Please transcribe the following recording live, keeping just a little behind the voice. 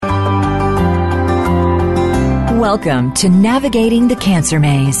Welcome to Navigating the Cancer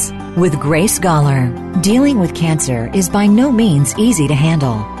Maze with Grace Goller. Dealing with cancer is by no means easy to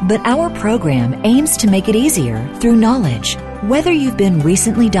handle, but our program aims to make it easier through knowledge. Whether you've been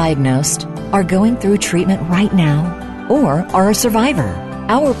recently diagnosed, are going through treatment right now, or are a survivor,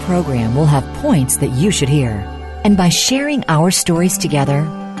 our program will have points that you should hear. And by sharing our stories together,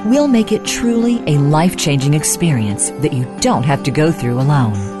 we'll make it truly a life-changing experience that you don't have to go through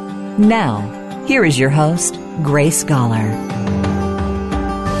alone. Now, here is your host, Grace Goller.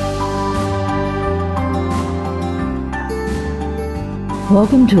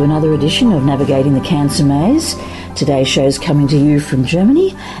 Welcome to another edition of Navigating the Cancer Maze. Today's show is coming to you from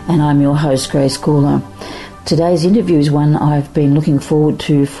Germany, and I'm your host, Grace Goller. Today's interview is one I've been looking forward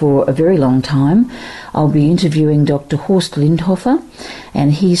to for a very long time. I'll be interviewing Dr. Horst Lindhofer,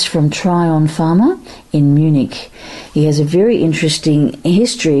 and he's from Trifunctional in Munich. He has a very interesting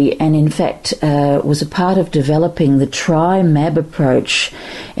history and, in fact, was a part of developing the Tri-MAB approach,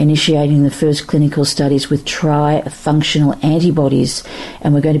 initiating the first clinical studies with Trifunctional antibodies.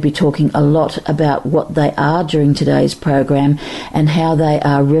 And we're going to be talking a lot about what they are during today's program and how they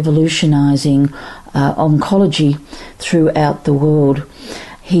are revolutionizing oncology throughout the world.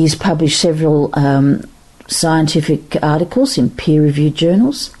 He's published several scientific articles in peer-reviewed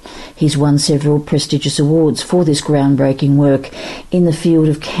journals. He's won several prestigious awards for this groundbreaking work in the field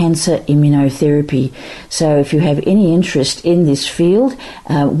of cancer immunotherapy. So if you have any interest in this field,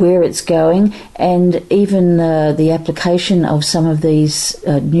 where it's going, and even the application of some of these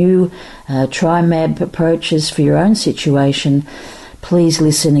new Tri-MAB approaches for your own situation, please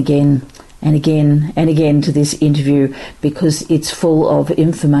listen again and again and again to this interview, because it's full of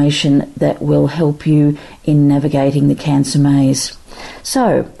information that will help you in navigating the cancer maze.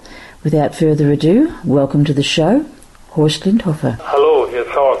 So, without further ado, welcome to the show, Horst Lindhofer. Hello, here's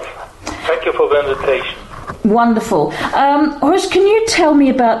Horst. Thank you for the invitation. Wonderful. Horst, can you tell me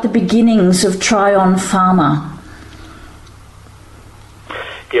about the beginnings of Trifunctional?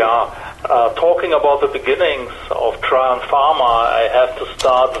 Yeah. Talking about the beginnings of Trifunctional, I have to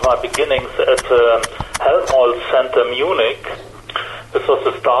start with my beginnings at the Helmholtz Center Munich. This was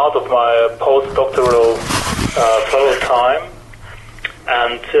the start of my postdoctoral fellow time,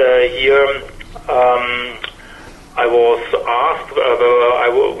 and here I was asked whether I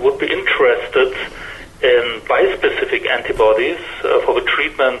would be interested in bispecific antibodies for the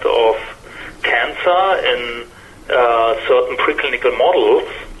treatment of cancer in certain preclinical models,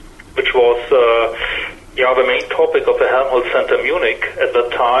 which was the main topic of the Helmholtz Center Munich at that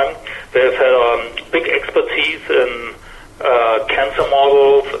time. They've had big expertise in cancer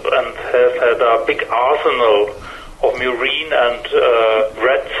models and have had a big arsenal of murine and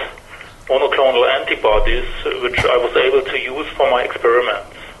rat monoclonal antibodies, which I was able to use for my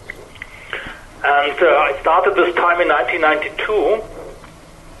experiments. And I started this time in 1992,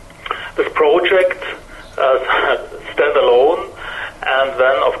 this project standalone. And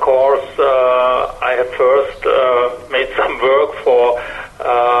then, of course, I had first made some work for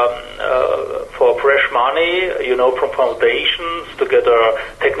fresh money, from foundations to get a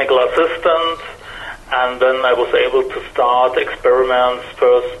technical assistant. And then I was able to start experiments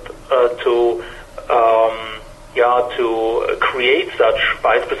first to create such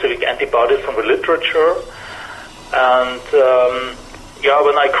bispecific antibodies from the literature. And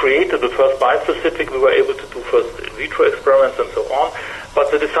when I created the first bispecific, we were able to do first in vitro experiments and so on. But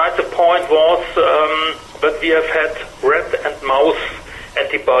the decisive point was that we have had rat and mouse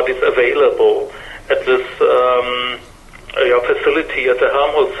antibodies available at this facility at the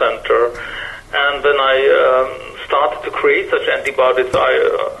Helmholtz Center. And when I started to create such antibodies,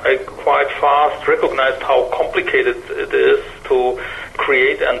 I quite fast recognized how complicated it is to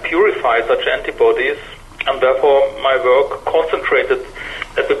create and purify such antibodies. And therefore, my work concentrated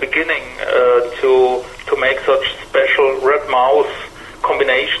at the beginning to make such special rat-mouse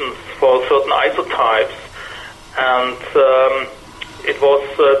combinations for certain isotypes. And it was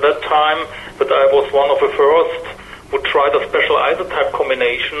at that time that I was one of the first who tried a special isotype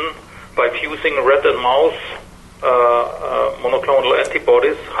combination by fusing rat and mouse monoclonal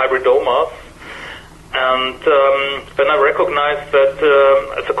antibodies, hybridomas. And then I recognized that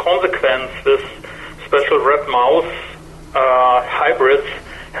as a consequence, this special rat-mouse hybrids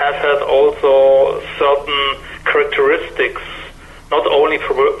have had also certain characteristics, not only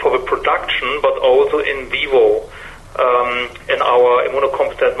for the production, but also in vivo in our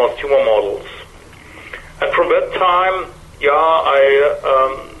immunocompetent mouse tumor models. And from that time,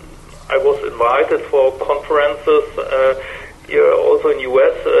 I was invited for conferences also in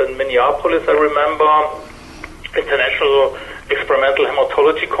US, in Minneapolis, I remember, international experimental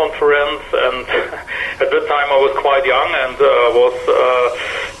hematology conference, and at that time I was quite young and was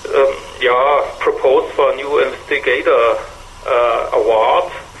proposed for a new investigator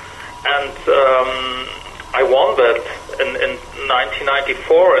award, and I won that in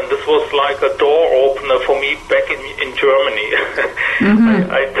 1994, and this was like a door opener for me back in Germany.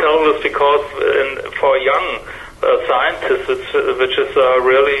 I tell this because for young scientists, which is a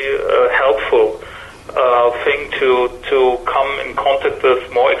really helpful thing to come in contact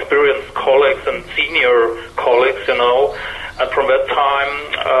with more experienced colleagues and senior colleagues, and from that time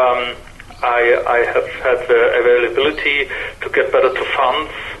I have had the availability to get better to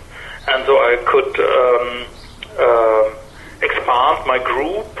funds, and so I could expand my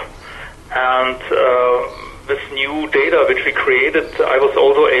group, and this new data which we created, I was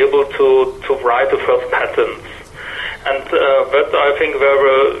also able to write the first patents. And that, I think,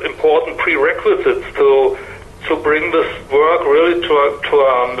 were important prerequisites to bring this work really to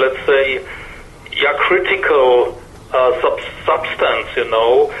let's say, critical substance,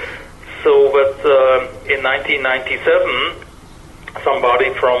 So that in 1997, somebody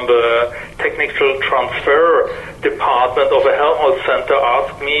from the technical transfer department of the Helmholtz Center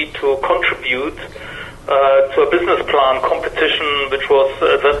asked me to contribute to a business plan competition, which was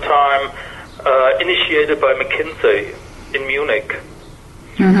at that time initiated by McKinsey in Munich.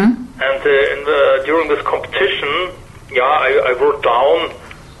 And during this competition, I wrote down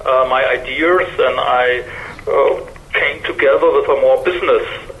my ideas, and I came together with a more business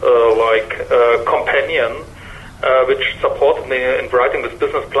companion, which supported me in writing this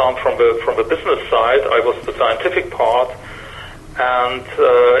business plan from the business side. I was the scientific part, and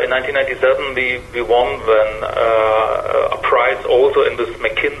in 1997 we won then a prize also in this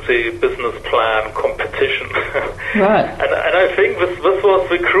McKinsey business plan competition. Right. And I think this was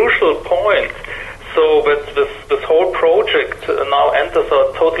the crucial point. So that this whole project now enters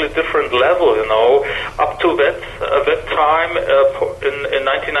a totally different level, Up to that time, in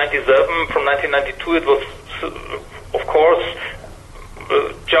 1997, from 1992, it was, of course,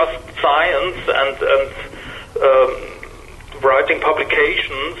 just science and writing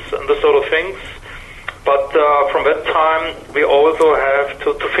publications and this sort of things. But from that time, we also have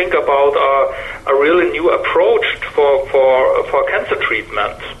to think about a really new approach for cancer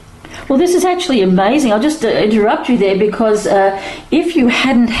treatment. Well, this is actually amazing. I'll just interrupt you there, because if you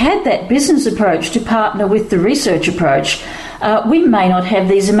hadn't had that business approach to partner with the research approach, we may not have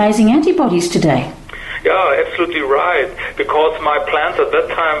these amazing antibodies today. Yeah, absolutely right. Because my plans at that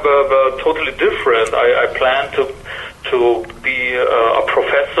time were totally different. I planned to be a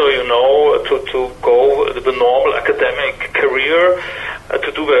professor, to go the normal academic career,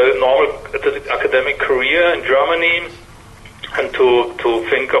 to do the normal academic career in Germany, and to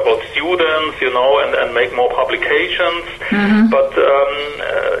think about students, and make more publications. But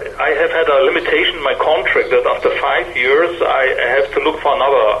I have had a limitation in my contract that after 5 years I have to look for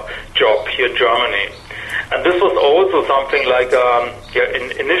another job here in Germany. And this was also something like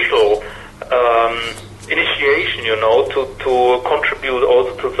initial initiation, to contribute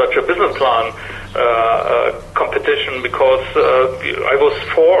also to such a business plan competition, because I was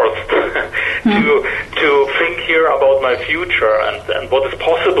forced to think here about my future and what is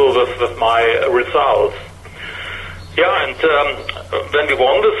possible with my results. Yeah, and when we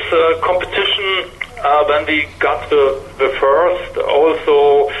won this competition, then we got the first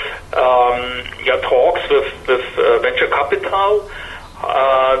also talks with venture capital,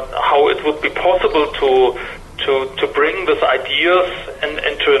 how it would be possible to bring these ideas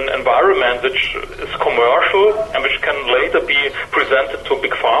into an environment which is commercial and which can later be presented to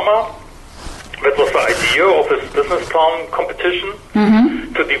big pharma. That was the idea of this business plan competition,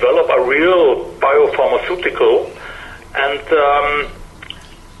 to develop a real biopharmaceutical. And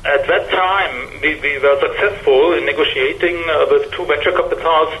at that time, we were successful in negotiating with two venture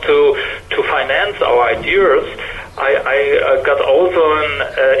capitals to finance our ideas. I got also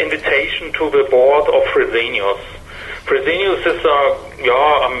an invitation to the board of Fresenius. Fresenius is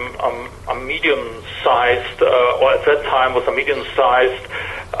a medium-sized, or at that time was a medium-sized,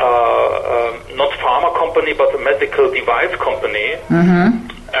 not pharma company, but a medical device company.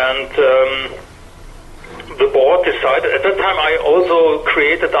 And the board decided, at that time I also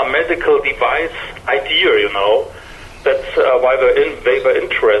created a medical device idea, that's why they were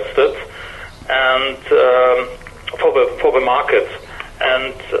interested, and for the market.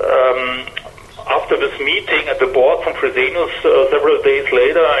 And after this meeting at the board from Fresenius, several days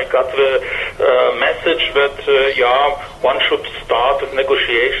later, I got the message that one should start with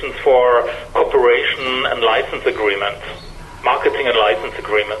negotiations for cooperation and license agreements. marketing and license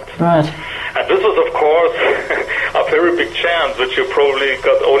agreement. Right. And this was, of course, a very big chance, which you probably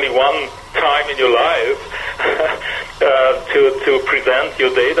got only one time in your life, to present your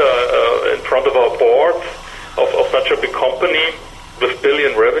data in front of our board of such a big company with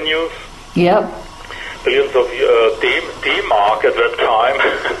billion revenues. Yep. Billions of D-mark at that time.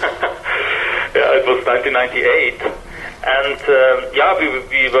 Yeah, it was 1998. And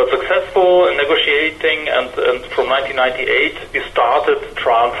we were successful in negotiating, and from 1998 we started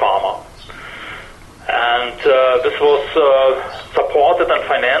Triumph Pharma. And this was supported and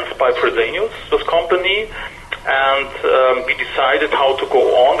financed by Fresenius, this company, and we decided how to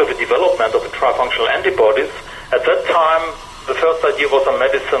go on with the development of the trifunctional antibodies. At that time, the first idea was a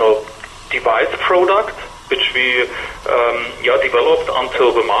medicinal device product, which we developed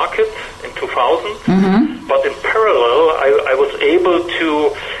until the market in 2000. Mm-hmm. But in parallel, I was able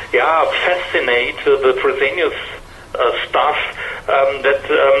to fascinate the Fresenius stuff that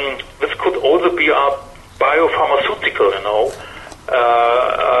this could also be a biopharmaceutical,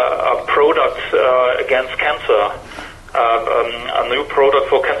 a product against cancer, a new product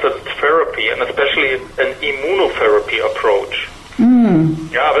for cancer therapy, and especially an immunotherapy approach.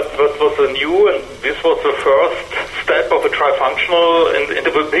 Mm. Yeah, that was a new, and this was the first step of a trifunctional into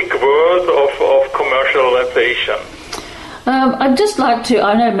the big world of commercialization. I'd just like to,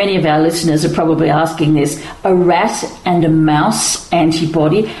 I know many of our listeners are probably asking this, a rat and a mouse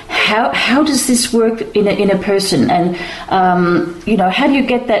antibody, how does this work in a person? And, how do you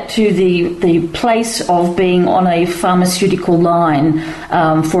get that to the place of being on a pharmaceutical line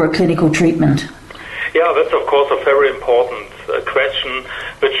for a clinical treatment? Yeah, that's of course a very important question,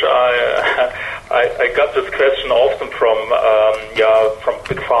 which I got this question often from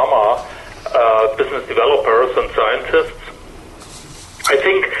big pharma business developers and scientists. I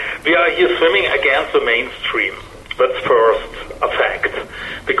think we are here swimming against the mainstream. That's first a fact,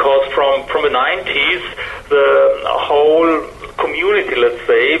 because from the 90s, the whole community, let's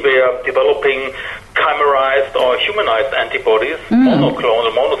say, they are developing chimerized or humanized antibodies,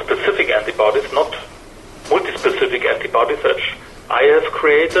 monoclonal, monospecific antibodies, not multispecific antibodies, which I have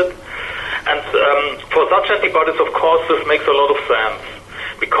created. And for such antibodies, of course, this makes a lot of sense,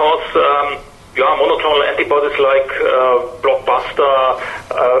 because monoclonal antibodies like Blockbuster,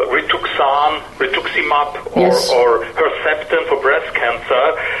 rituximab, or Herceptin for breast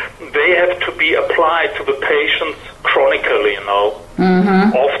cancer, they have to be applied to the patients chronically, often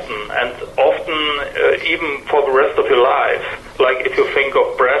even for the rest of your life. Like if you think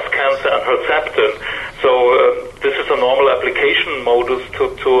of breast cancer and Herceptin, so this is a normal application modus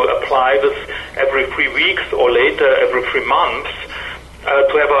to apply this every 3 weeks or later every 3 months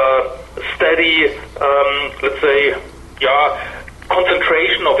to have a steady,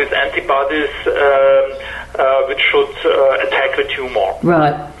 concentration of these antibodies which should attack the tumor.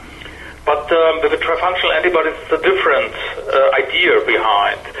 Right. But with the trifunctional antibodies, it's a different idea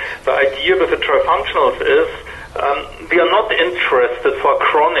behind. The idea with the trifunctionals is we are not interested for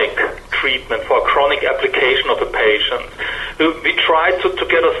chronic treatment, for chronic application of the patient. We try to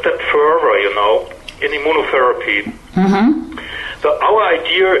get a step further, in immunotherapy. Mm-hmm. So our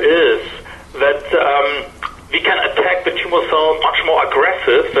idea is that we can attack the tumor cell much more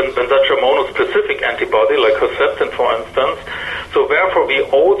aggressive than such a monospecific antibody, like Herceptin, for instance. So therefore, we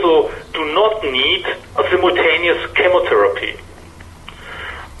also do not need a simultaneous chemotherapy.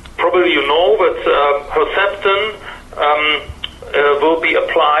 Probably you know that Herceptin will be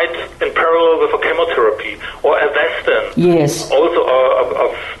applied in parallel with a chemotherapy, or Avastin. Yes. Also a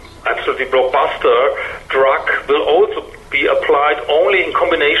absolutely blockbuster drug will also be applied only in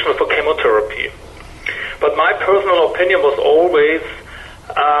combination with a chemotherapy. But my personal opinion was always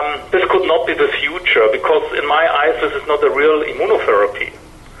this could not be the future, because in my eyes this is not a real immunotherapy.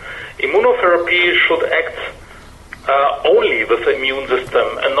 Immunotherapy should act only with the immune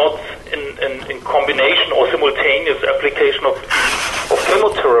system and not in combination or simultaneous application of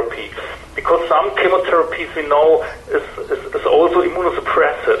chemotherapy, because some chemotherapies we know is also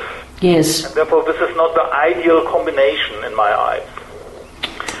immunosuppressive. Yes. And therefore this is not the ideal combination in my eyes.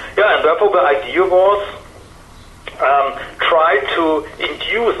 Yeah, and therefore the idea was try to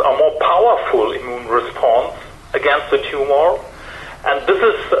induce a more powerful immune response against the tumor, and this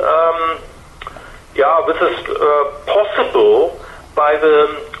is possible by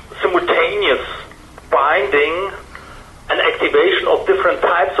the simultaneous binding and activation of different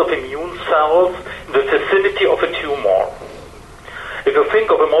types of immune cells in the vicinity of a tumor. If you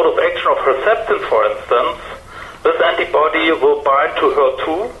think of a mode of action of Herceptin, for instance, this antibody will bind to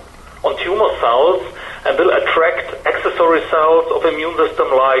HER2 on tumor cells and will attract accessory cells of immune system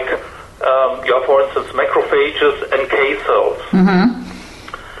like for instance, macrophages and NK cells.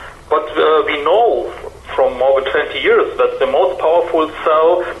 But we know from more than 20 years that the most powerful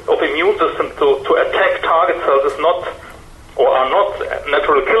cell of immune system to attack target cells is not, or are not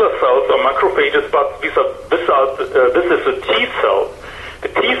natural killer cells or macrophages, but this is a T cell. The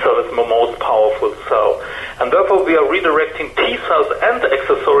T cell is the most powerful cell, and therefore we are redirecting T cells and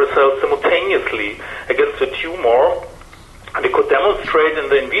accessory cells simultaneously against the tumor. And we could demonstrate in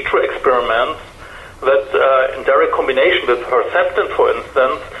the in vitro experiments that in direct combination with Herceptin, for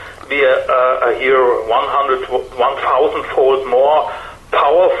instance, we are here 1,000-fold more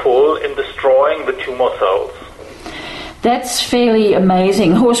powerful in destroying the tumor cells. That's fairly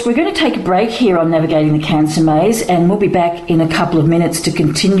amazing. Horst, we're going to take a break here on Navigating the Cancer Maze, and we'll be back in a couple of minutes to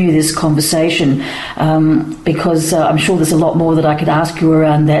continue this conversation because I'm sure there's a lot more that I could ask you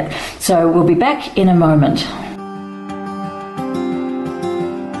around that. So we'll be back in a moment.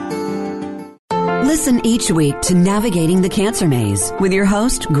 Listen each week to Navigating the Cancer Maze with your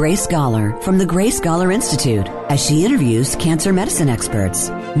host, Grace Scholar, from the Grace Scholar Institute, as she interviews cancer medicine experts,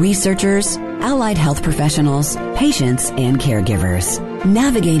 researchers, allied health professionals, patients, and caregivers.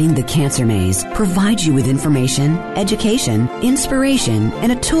 Navigating the Cancer Maze provides you with information, education, inspiration,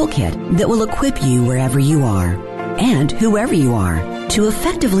 and a toolkit that will equip you wherever you are and whoever you are to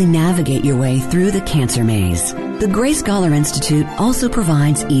effectively navigate your way through the cancer maze. The Grace Scholar Institute also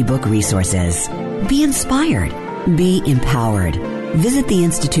provides ebook resources. Be inspired. Be empowered. Visit the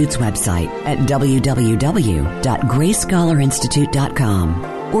Institute's website at www.gracesscholarinstitute.com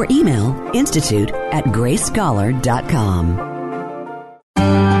or email institute@gracescholar.com.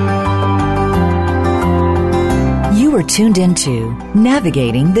 You are tuned into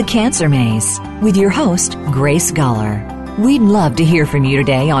Navigating the Cancer Maze with your host, Grace Scholar. We'd love to hear from you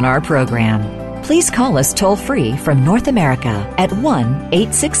today on our program. Please call us toll-free from North America at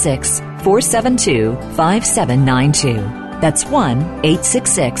 1-866-472-5792. That's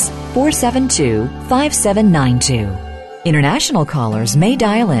 1-866-472-5792. International callers may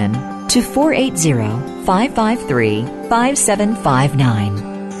dial in to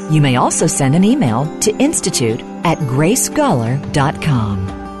 480-553-5759. You may also send an email to institute@gracescholar.com.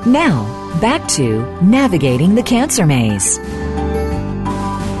 Now, back to Navigating the Cancer Maze.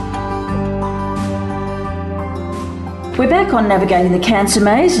 We're back on Navigating the Cancer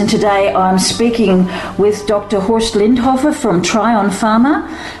Maze, and today I'm speaking with Dr. Horst Lindhofer from Trifunctional,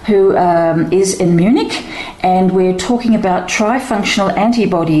 who is in Munich, and we're talking about trifunctional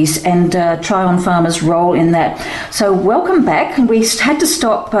antibodies and Trifunctional's role in that. So welcome back, and we had to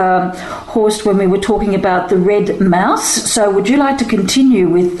stop, Horst, when we were talking about the red mouse. So would you like to continue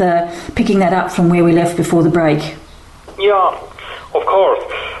with picking that up from where we left before the break? Yeah, of course.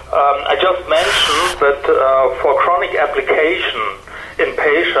 I just mentioned that for chronic application in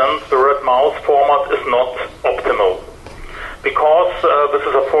patients, the red mouse format is not optimal because this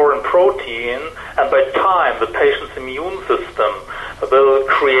is a foreign protein, and by time the patient's immune system will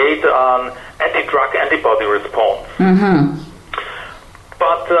create an anti-drug antibody response.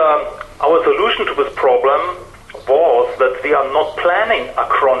 But our solution to this problem was that we are not planning a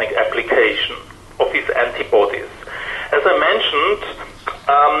chronic application of these antibodies. As I mentioned,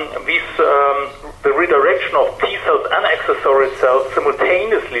 the redirection of T cells and accessory cells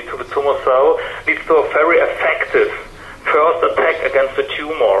simultaneously to the tumor cell leads to a very effective first attack against the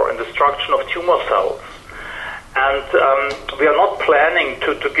tumor and destruction of tumor cells. And we are not planning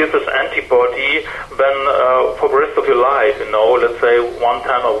to give this antibody then for the rest of your life, let's say one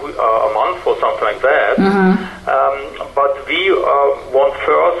time a month or something like that. But we want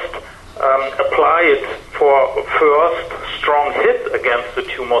first apply it for first strong hit against the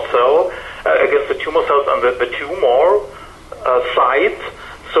tumor cell, against the tumor cells and the tumor site.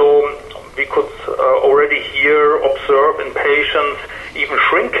 So we could already here observe in patients even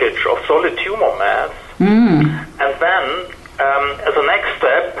shrinkage of solid tumor mass. And then, as a next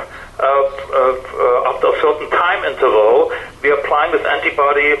step, after a certain time interval, we are applying this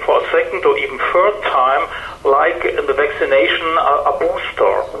antibody for a second or even third time, like in the vaccination, a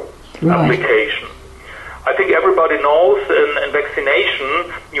booster application. I think everybody knows in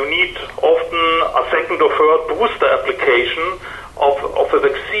vaccination you need often a second or third booster application of a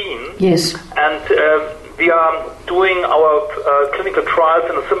vaccine. Yes. And we are doing our clinical trials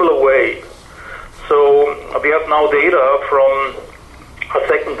in a similar way. So we have now data from a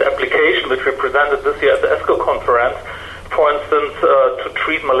second application which we presented this year at the ESCO conference. For instance, to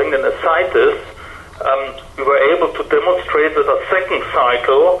treat malignant ascites, we were able to demonstrate that a second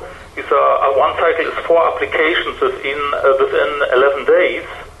cycle one cycle is 4 applications within 11 days.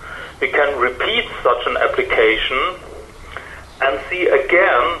 We can repeat such an application and see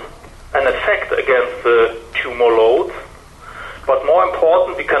again an effect against the tumor load. But more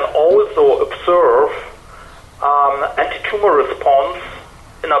important, we can also observe anti-tumor response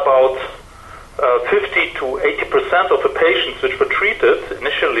in about 50 to 80% of the patients which were treated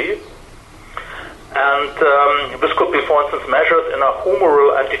initially. And this could be, for instance, measured in a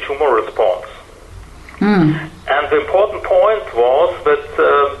humoral anti-tumor response. And the important point was that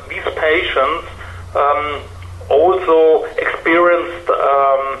these patients also experienced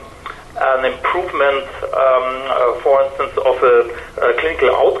an improvement, for instance, of a clinical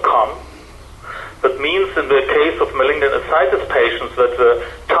outcome. That means in the case of malignant ascites patients that the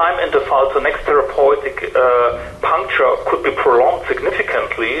time interval to next therapeutic puncture could be prolonged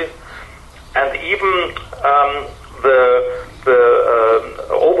significantly, and even the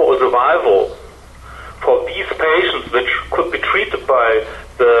overall survival for these patients which could be treated by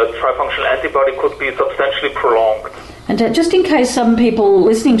the trifunctional antibody could be substantially prolonged. And just in case some people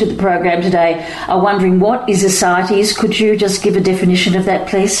listening to the program today are wondering what is ascites, could you just give a definition of that,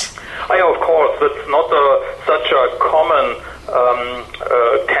 please? Yeah, of course. That's not such a common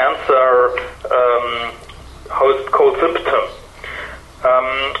cancer host-cold symptom.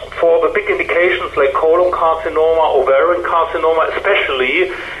 For the big indications like colon carcinoma, ovarian carcinoma, especially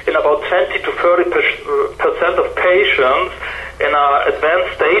in about 20 to 30% of patients in an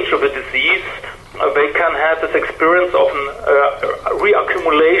advanced stage of the disease, they can have this experience of a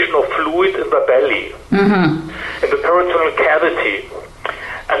reaccumulation of fluid in the belly, in the peritoneal cavity.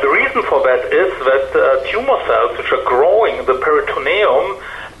 And the reason for that is that tumor cells which are growing in the peritoneum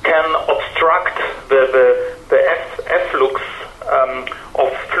can obstruct the efflux of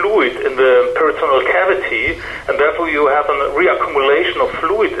fluid in the peritoneal cavity, and therefore you have a reaccumulation of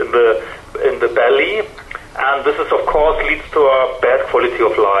fluid in the belly, and this is of course leads to a bad quality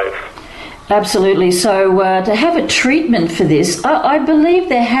of life. Absolutely. So to have a treatment for this, I believe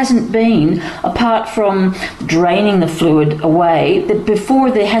there hasn't been, apart from draining the fluid away, that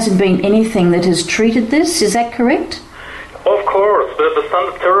before there hasn't been anything that has treated this. Is that correct? Of course. The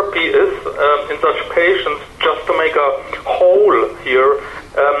standard therapy is, in such patients, just to make a hole here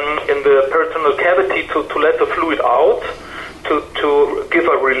in the peritoneal cavity to let the fluid out, to give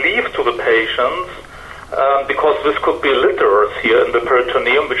a relief to the patients. Because this could be liters here in the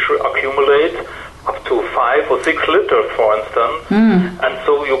peritoneum, which accumulate up to 5 or 6 liters, for instance. And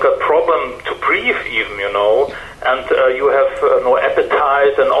so you got problem to breathe even, and you have no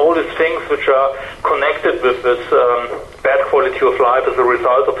appetite and all these things which are connected with this bad quality of life as a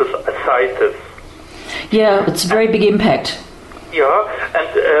result of this ascites. Yeah, it's a very big impact. Yeah,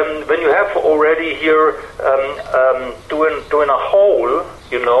 and when you have already here doing a hole,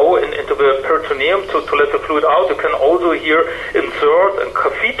 into the peritoneum to let the fluid out, you can also here insert a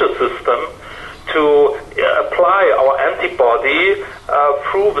catheter system to apply our antibody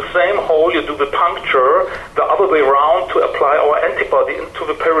through the same hole. You do the puncture the other way around to apply our antibody into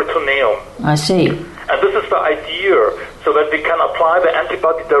the peritoneum. I see. And this is the idea, so that we can apply the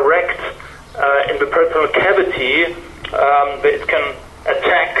antibody direct in the peritoneal cavity. That it can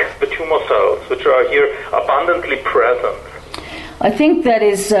attack the tumor cells, which are here abundantly present. I think that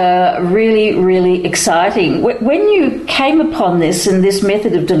is really, really exciting. When you came upon this and this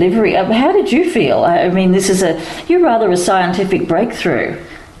method of delivery, how did you feel? I mean, you're rather a scientific breakthrough.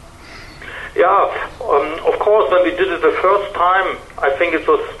 Yeah, of course, when we did it the first time, I think it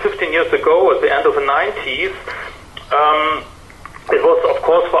was 15 years ago, at the end of the 90s, it was, of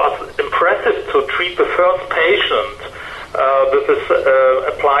course, for us impressive to treat the first patient with this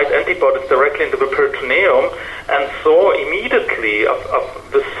applied antibodies directly into the peritoneum, and saw immediately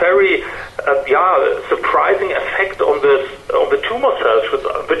this very surprising effect on the tumor cells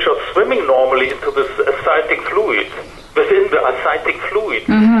which are swimming normally into this ascitic fluid, within the ascitic fluid.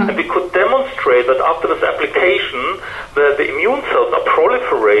 And we could demonstrate that after this application the immune cells are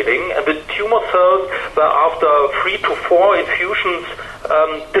proliferating, and the tumor cells after 3 to 4 infusions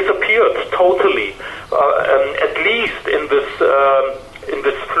disappeared totally, at least in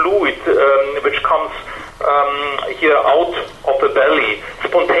this fluid which comes here out of the belly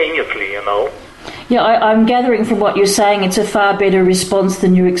spontaneously, Yeah, I'm gathering from what you're saying it's a far better response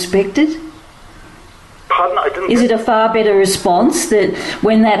than you expected. Pardon? I didn't. Is it a far better response that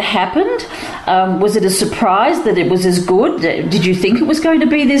when that happened? Was it a surprise that it was as good? Did you think it was going to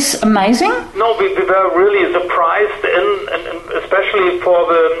be this amazing? No, we were really surprised, and especially for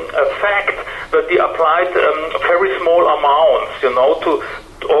the fact that we applied very small amounts,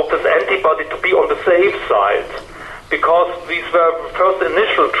 of this antibody to be on the safe side. Because these were first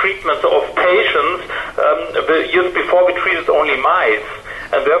initial treatments of patients, the years before we treated only mice.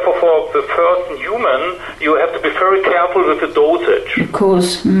 And therefore, for the first human, you have to be very careful with the dosage. Of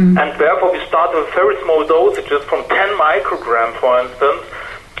course. And therefore, we start with very small dosages from 10 micrograms, for instance.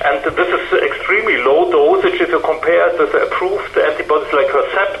 And this is extremely low dosage if you compare it with the approved antibodies like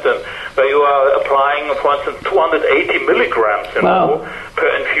Herceptin, where you are applying, for instance, 280 milligrams per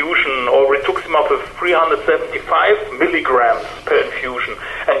infusion, or rituximab with 375 milligrams per infusion.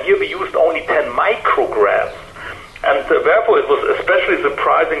 And here we used only 10 micrograms. And therefore it was especially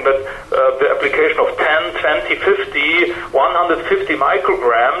surprising that the application of 10, 20, 50, 150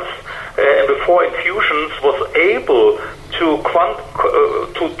 micrograms in the 4 infusions was able to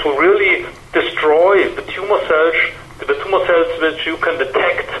really destroy the tumor cells which you can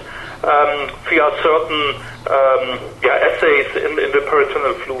detect via certain assays in the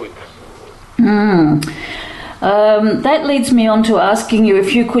peritoneal fluid. That leads me on to asking you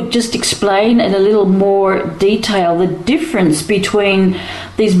if you could just explain in a little more detail the difference between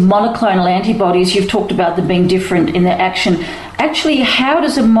these monoclonal antibodies. You've talked about them being different in their action. Actually, how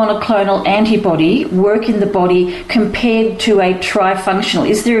does a monoclonal antibody work in the body compared to a trifunctional?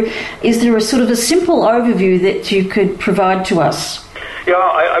 Is there a sort of a simple overview that you could provide to us? Yeah,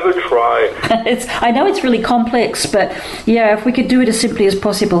 I will try. I know it's really complex, but yeah, if we could do it as simply as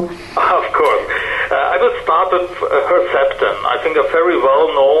possible. Of course. I will start with Herceptin. I think a very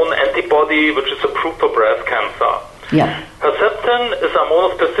well-known antibody which is approved for breast cancer. Yeah. Herceptin is a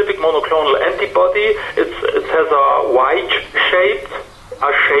monospecific monoclonal antibody. It has a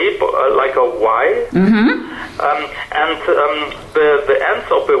shape like a Y. Mm-hmm. And the ends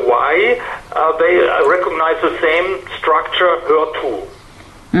of the Y, they recognize the same structure, HER2.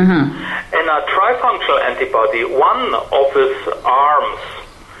 Mm-hmm. In a trifunctional antibody, one of its arms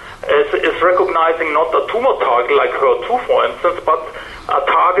is recognizing not a tumor target like HER2, for instance, but a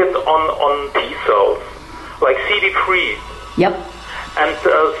target on T cells, like CD3. Yep. And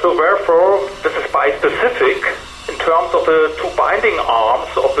so therefore, this is bispecific in terms of the 2 binding arms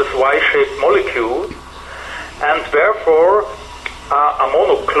of this Y-shaped molecule, and therefore a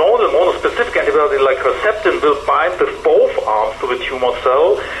monospecific antibody like Herceptin will bind with both arms to the tumor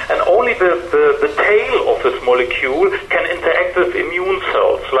cell, and only the tail of this molecule can interact with immune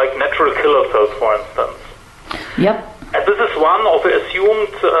cells, like natural killer cells, for instance. Yep. And this is one of the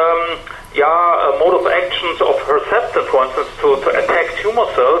assumed mode of actions of Herceptin, for instance, to attack tumor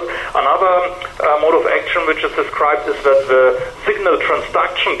cells. Another mode of action which is described is that the signal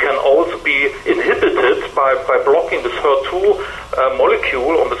transduction can also be inhibited by blocking this HER2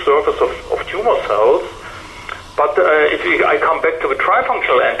 molecule on the surface of tumor cells. But I come back to the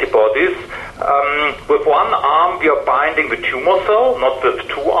trifunctional antibodies, with one arm we are binding the tumor cell, not with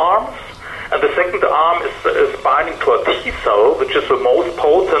 2 arms. And the second arm is binding to a T cell, which is the most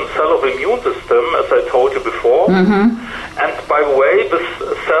potent cell of the immune system, as I told you before. Mm-hmm. And by the way, the T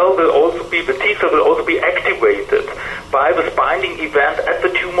cell will also be activated by this binding event at the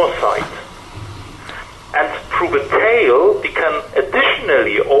tumor site. And through the tail, we can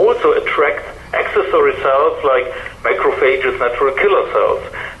additionally also attract accessory cells like macrophages, natural killer cells.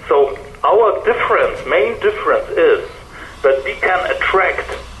 So our main difference is that we can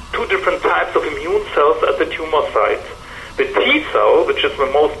attract 2 different types of immune cells at the tumor site. The T cell, which is the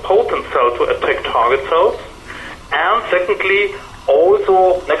most potent cell to attack target cells, and secondly,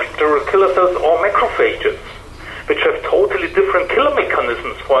 also natural killer cells or macrophages, which have totally different killer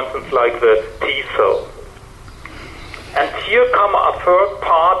mechanisms, for instance, like the T cell. And here come a third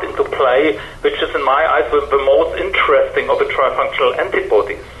part into play, which is in my eyes the most interesting of the trifunctional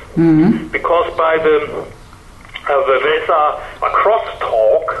antibodies. Mm-hmm. Because by there is a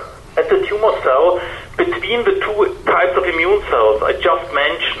crosstalk at the tumor cell between the 2 types of immune cells I just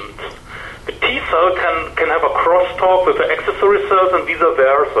mentioned. The T cell can have a crosstalk with the accessory cells and vice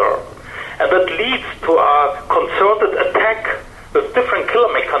versa. And that leads to a concerted attack with different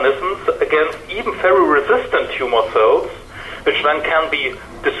killer mechanisms against even very resistant tumor cells, which then can be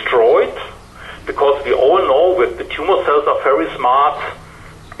destroyed, because we all know that the tumor cells are very smart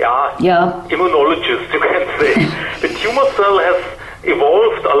immunologists, you can say. The tumor cell has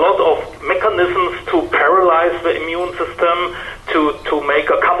evolved a lot of mechanisms to paralyze the immune system, to make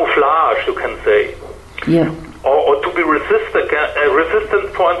a camouflage, you can say. Yeah. Or to be resistant,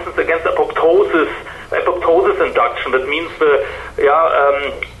 for instance, against apoptosis induction. That means the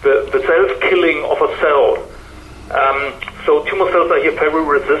self-killing of a cell. So tumor cells are here very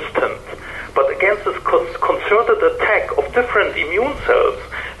resistant. But against this concerted attack of different immune cells,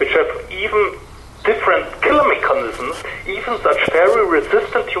 which have even different killer mechanisms, even such very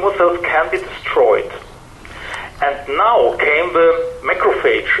resistant tumor cells can be destroyed. And now came the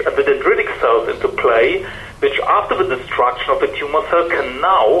macrophage and the dendritic cells into play, which after the destruction of the tumor cell can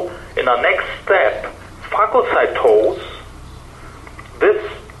now, in our next step, phagocytose this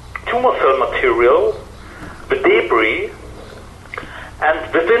tumor cell material, the debris,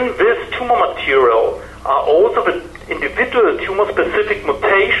 and within this tumor material are also the individual tumor-specific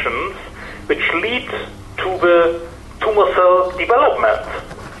mutations which lead to the tumor cell development.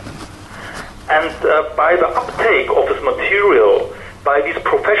 And by the uptake of this material by these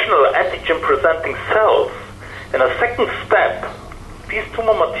professional antigen-presenting cells, in a second step, these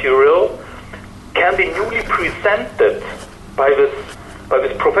tumor material can be newly presented by this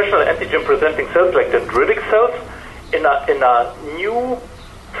professional antigen-presenting cells, like dendritic cells, in a new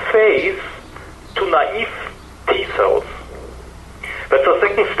phase to naive T cells. That's a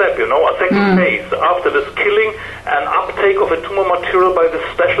second step, a second phase after this killing and uptake of the tumor material by the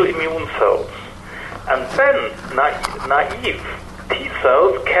special immune cells. And then naive T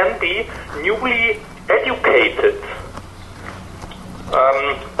cells can be newly educated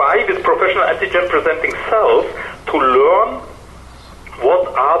by these professional antigen-presenting cells to learn what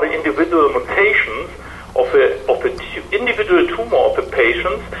are the individual mutations of the individual tumor of the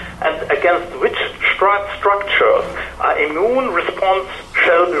patients and against which structures our immune response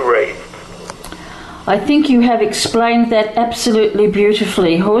shall be raised. I think you have explained that absolutely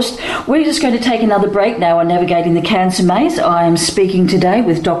beautifully, Horst. We're just going to take another break now on Navigating the Cancer Maze. I am speaking today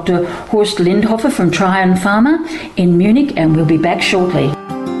with Dr. Horst Lindhofer from Trifunctional Pharma in Munich, and we'll be back shortly.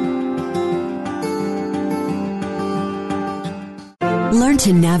 Learn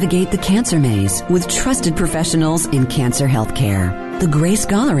to navigate the cancer maze with trusted professionals in cancer healthcare. The Grace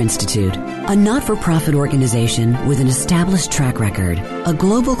Scholar Institute, a not-for-profit organization with an established track record, a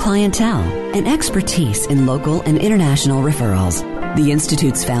global clientele, and expertise in local and international referrals. The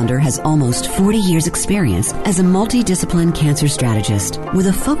Institute's founder has almost 40 years' experience as a multidisciplined cancer strategist with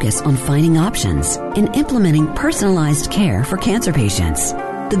a focus on finding options and implementing personalized care for cancer patients.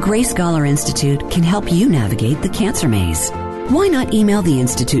 The Grace Scholar Institute can help you navigate the cancer maze. Why not email the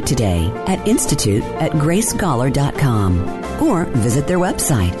Institute today at institute@gracescholar.com or visit their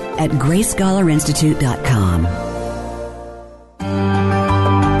website at gracesscholarinstitute.com.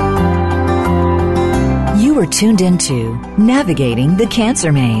 You are tuned into Navigating the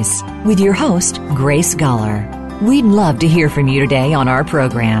Cancer Maze with your host, Grace Scholar. We'd love to hear from you today on our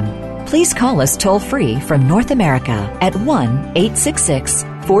program. Please call us toll-free from North America at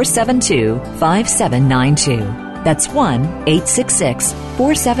 1-866-472-5792. That's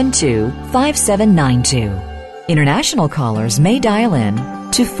 1-866-472-5792. International callers may dial in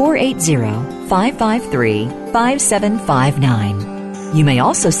to 480-553-5759. You may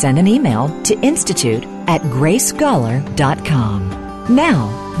also send an email to institute@gracescholar.com.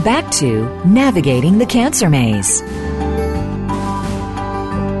 Now, back to Navigating the Cancer Maze.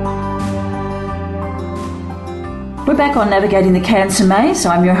 We're back on Navigating the Cancer Maze.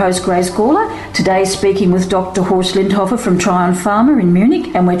 I'm your host, Grace Gawler. Today speaking with Dr. Horst Lindhofer from Trifunctional Pharma in Munich,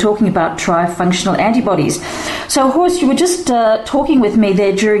 and we're talking about trifunctional antibodies. So, Horst, you were just talking with me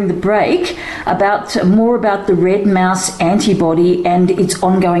there during the break about more about the red mouse antibody and its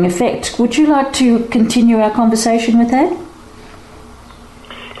ongoing effect. Would you like to continue our conversation with that?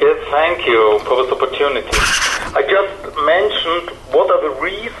 Yes, thank you for this opportunity. I just mentioned what are the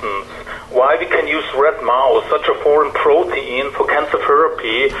reasons why we can use red mouse, such a foreign protein, for cancer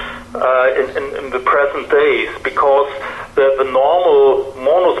therapy in the present days, because the normal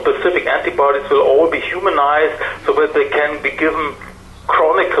monospecific antibodies will all be humanized so that they can be given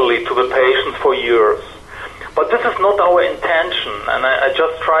chronically to the patients for years. But this is not our intention, and I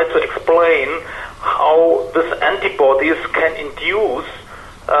just try to explain how these antibodies can induce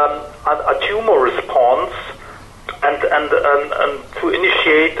a tumor response and to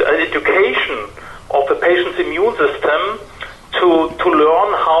initiate an education of the patient's immune system to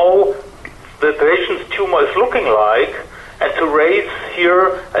learn how the patient's tumor is looking like, and to raise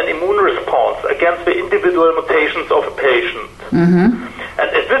here an immune response against the individual mutations of a patient. Mm-hmm.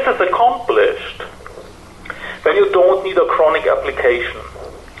 And if this is accomplished, then you don't need a chronic application.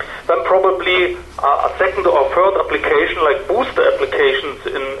 Then probably a second or third application, like booster applications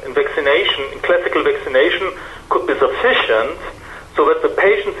in vaccination, in classical vaccination, could be sufficient so that the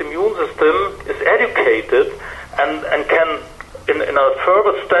patient's immune system is educated and can, in a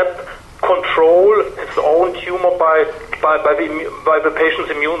further step, control his own tumor by the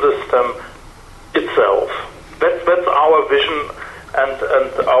patient's immune system itself. That's our vision and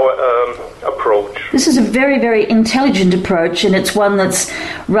our approach. This is a very, very intelligent approach, and it's one that's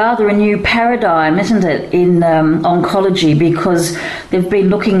rather a new paradigm, isn't it, in oncology, because they've been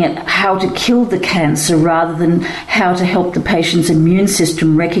looking at how to kill the cancer rather than how to help the patient's immune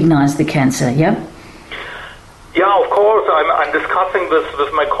system recognize the cancer, yeah? Yeah, of course. I'm discussing this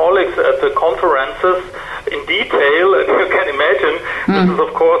with my colleagues at the conferences in detail, and you can imagine this is,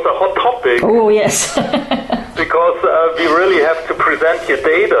 of course, a hot topic. Oh, yes. Because we really have to present here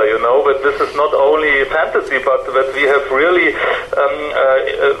data, but this is not only fantasy, but that we have really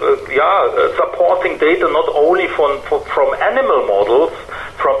supporting data not only from animal models,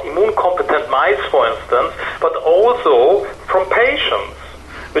 from immune-competent mice, for instance, but also from patients,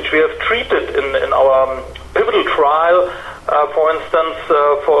 which we have treated in our pivotal trial, for instance,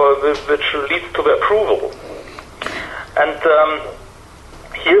 which leads to the approval. And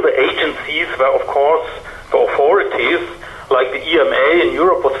here the agencies were, of course, the authorities, like the EMA in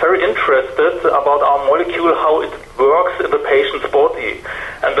Europe, was very interested about our molecule, how it works in the patient's body.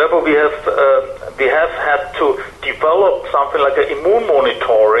 And therefore we have had to develop something like an immune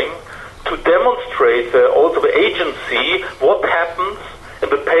monitoring to demonstrate also the agency what happens in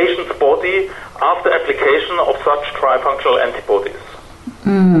the patient's body after application of such trifunctional antibodies.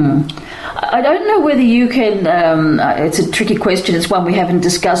 I don't know whether you can, it's a tricky question, it's one we haven't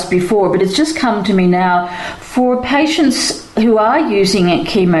discussed before, but it's just come to me now. For patients who are using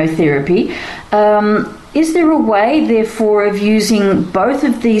chemotherapy, is there a way, therefore, of using both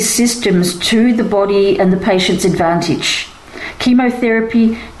of these systems to the body and the patient's advantage?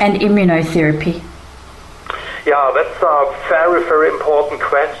 Chemotherapy and immunotherapy. Yeah, that's a very, very important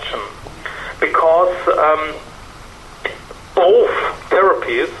question, because both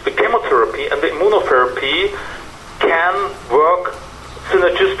therapies, the chemotherapy and the immunotherapy, can work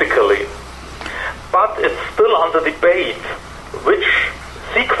synergistically. But it's still under debate which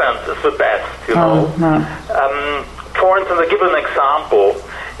sequence is the best, No. For instance, I give an example.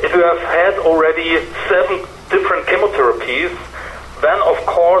 If you have had already 7 different chemotherapies, then of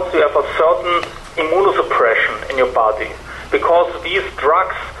course you have a certain immunosuppression in your body, because these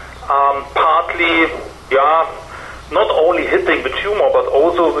drugs are partly, not only hitting the tumor, but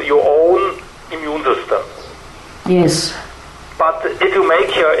also your own immune system. Yes. But if you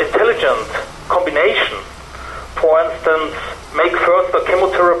make your intelligent combination, for instance, make first a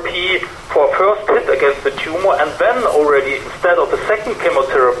chemotherapy for a first hit against the tumor, and then already, instead of the second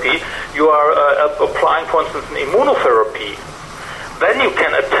chemotherapy, you are applying, for instance, an immunotherapy, then you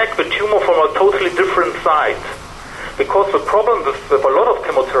can attack the tumor from a totally different side. Because the problem with a lot of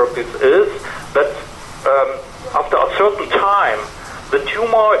chemotherapies is that after a certain time, the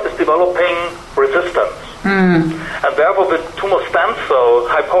tumor is developing resistance. And therefore the tumor stem cell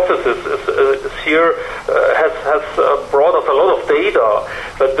hypothesis is here, has brought us a lot of data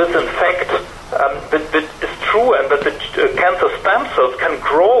that this in fact that is true, and that the cancer stem cells can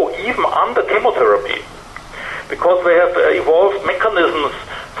grow even under chemotherapy, because they have evolved mechanisms,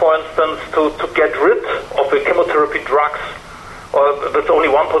 for instance, to get rid of the chemotherapy drugs. Or that's only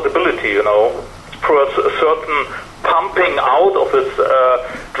one possibility, through a certain pumping out of this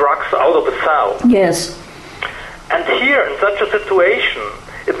drugs out of the cell. Yes. And here, in such a situation,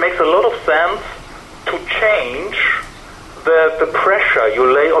 it makes a lot of sense to change the pressure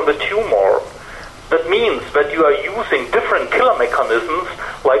you lay on the tumor. That means that you are using different killer mechanisms,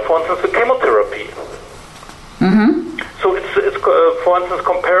 like, for instance, the chemotherapy. So it's for instance,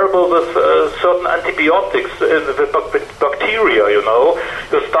 comparable with certain antibiotics with bacteria,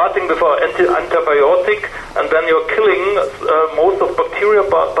 You're starting with an antibiotic, and then you're killing most of bacteria,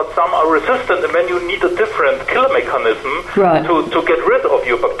 but some are resistant, and then you need a different killer mechanism to get rid of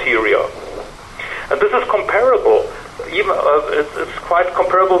your bacteria. And this is comparable. Even it's quite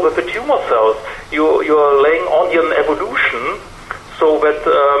comparable with the tumor cells. You're laying onion evolution so that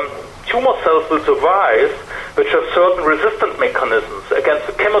tumor cells will survive, which have certain resistant mechanisms against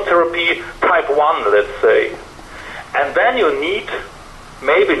the chemotherapy type 1, let's say. And then you need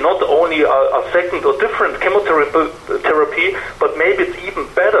maybe not only a second or different chemotherapy, but maybe it's even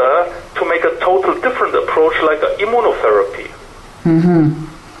better to make a total different approach, like immunotherapy.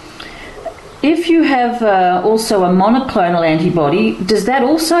 If you have also a monoclonal antibody, does that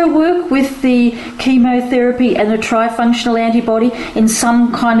also work with the chemotherapy and the trifunctional antibody in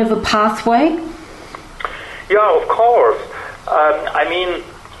some kind of a pathway? Yeah, of course.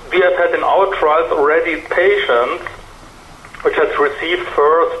 We have had in our trials already patients which has received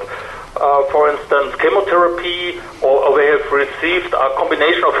first, for instance, chemotherapy, or they have received a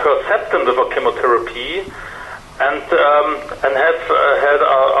combination of Herceptin with a chemotherapy, and have had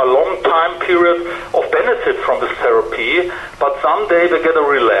a long time period of benefit from this therapy, but someday they get a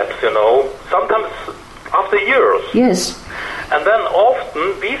relapse, sometimes after years. Yes. And then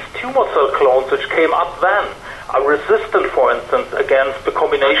often these tumor cell clones which came up then are resistant, for instance, against the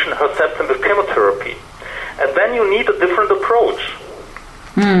combination Herceptin with chemotherapy. And then you need a different approach.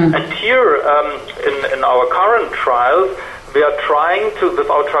 And here, in our current trials, we are trying to, with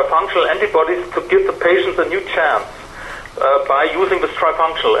our trifunctional antibodies, to give the patients a new chance by using these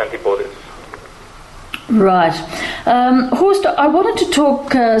trifunctional antibodies. Right. Horst, I wanted to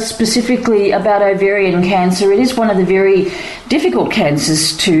talk specifically about ovarian cancer. It is one of the very difficult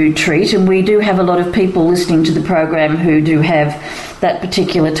cancers to treat, and we do have a lot of people listening to the program who do have that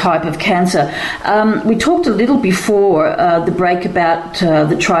particular type of cancer. We talked a little before the break about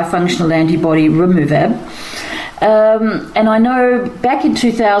the trifunctional antibody Removab. And I know back in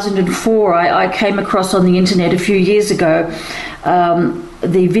 2004, I came across on the internet a few years ago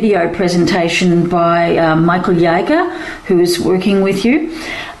the video presentation by Michael Jaeger, who is working with you.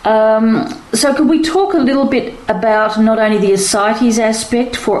 So could we talk a little bit about not only the ascites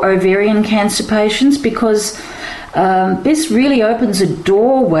aspect for ovarian cancer patients, because this really opens a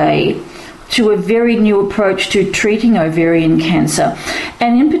doorway to a very new approach to treating ovarian cancer,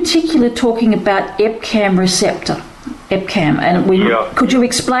 and in particular talking about EpCAM receptor. EpCAM, and could you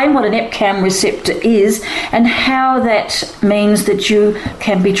explain what an EpCAM receptor is and how that means that you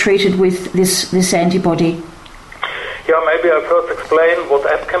can be treated with this antibody? Yeah, maybe I first explain what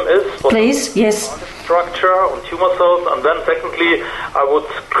EpCAM is. Please, yes. Structure on tumor cells, and then secondly, I would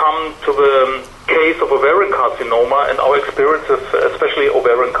come to the case of ovarian carcinoma and our experiences, especially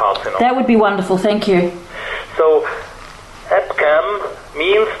ovarian carcinoma. That would be wonderful, thank you. So, EpCAM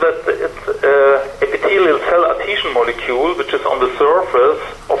means that it's epithelial cell adhesion molecule which is on the surface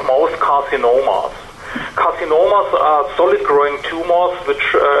of most carcinomas. Carcinomas are solid growing tumors which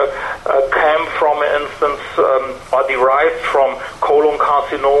came from, for instance, are derived from colon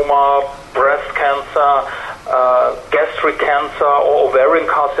carcinoma, breast cancer, gastric cancer, or ovarian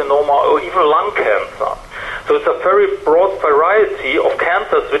carcinoma, or even lung cancer. So it's a very broad variety of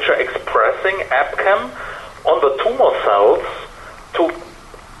cancers which are expressing EpCAM on the tumor cells to,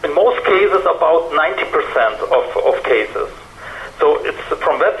 in most cases, about 90% of cases. So it's,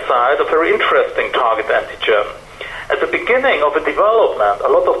 from that side, a very interesting target antigen. At the beginning of the development, a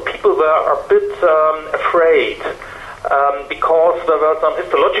lot of people were a bit afraid because there were some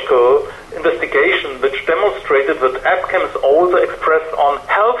histological investigations which demonstrated that EpCAM is also expressed on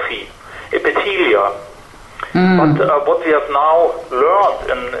healthy epithelia. But what we have now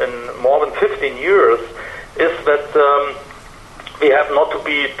learned in more than 15 years is that we have not to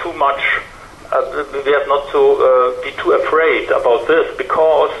be too much, we have not to be too afraid about this,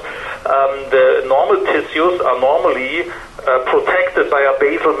 because the normal tissues are normally protected by a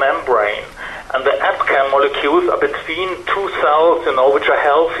basal membrane, and the EpCAM molecules are between two cells, which are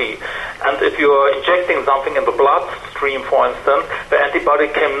healthy. And if you are injecting something in the bloodstream, for instance, the antibody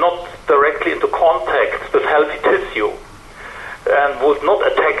came not directly into contact with healthy tissue and would not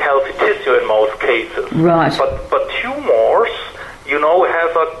attack healthy tissue in most cases. Right. But tumors,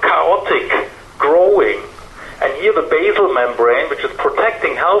 have a chaotic growing. And here the basal membrane, which is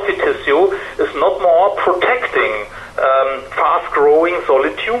protecting healthy tissue, is not more protecting fast-growing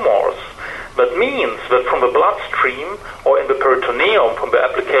solid tumors. That means that from the bloodstream or in the peritoneum, from the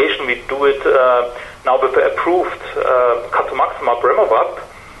application we do it now with the approved Catumaximab Removab,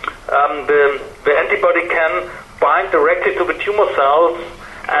 the antibody can bind directly to the tumor cells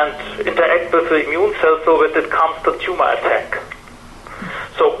and interact with the immune cells so that it comes to tumor attack.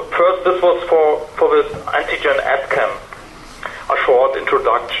 So first, this was for the antigen EpCAM, a short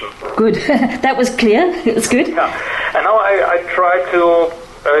introduction. Good. That was clear. It was good. Yeah. And now I try to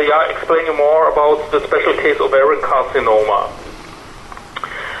explain you more about the special case ovarian carcinoma.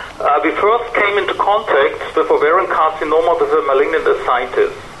 We first came into contact with ovarian carcinoma with a malignant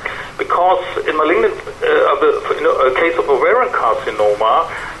ascites, because in a case of ovarian carcinoma,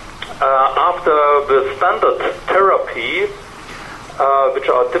 after the standard therapy, which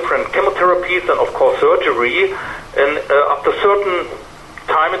are different chemotherapies and of course surgery, and after certain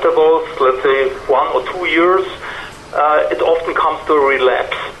time intervals, let's say 1 or 2 years, it often comes to a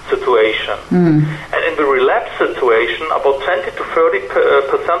relapse situation. And in the relapse situation, about 20 to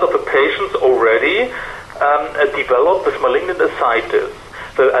 30% of the patients already develop this malignant ascites,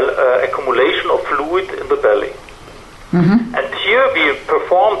 the accumulation of fluid in the belly. And here we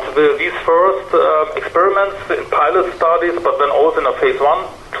performed these first experiments in pilot studies, but then also in a phase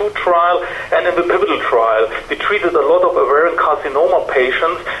 1-2 trial and in the pivotal trial. We treated a lot of ovarian carcinoma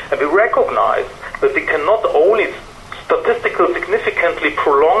patients, and we recognized that we can not only statistically significantly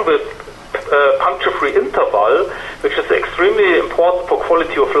prolong the puncture-free interval, which is extremely important for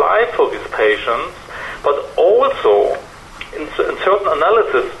quality of life for these patients, but also in certain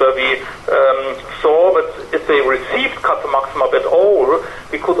analysis where we saw that if they received Catumaximab at all,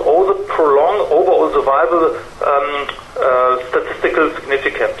 we could also prolong overall survival statistically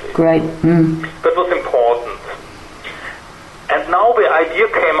significantly. Great. That was important. And now the idea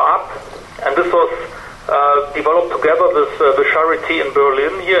came up, and this was developed together with the Charité in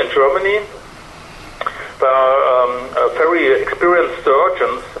Berlin, here in Germany. There are very experienced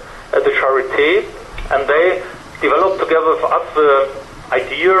surgeons at the Charité, and they developed together with us the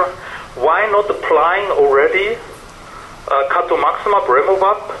idea, why not applying already catumaximab,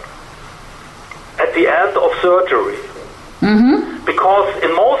 Removap, at the end of surgery? Because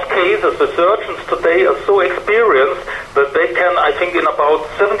in most cases, the surgeons today are so experienced that they can, I think in about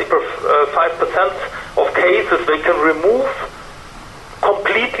 75% of cases, they can remove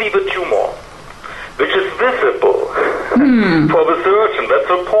completely the tumor, which is visible for the surgeon. That's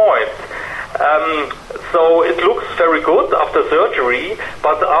the point. So it looks very good after surgery,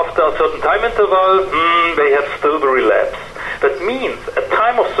 but after a certain time interval, they have still the relapse. That means at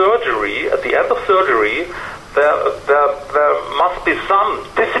time of surgery, at the end of surgery, there must be some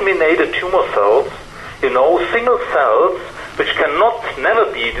disseminated tumor cells, single cells, which cannot never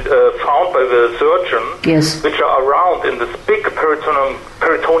be found by the surgeon, yes, which are around in this big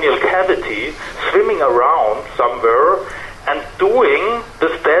peritoneal cavity, swimming around somewhere, and doing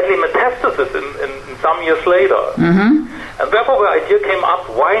this deadly metastasis in some years later. And therefore the idea came up,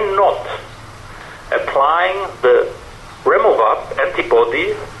 why not applying the Removap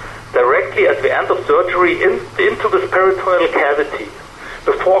antibody directly at the end of surgery into this peritoneal cavity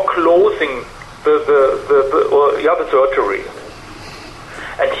before closing the surgery.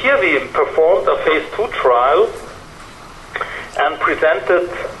 And here we performed a phase 2 trial and presented,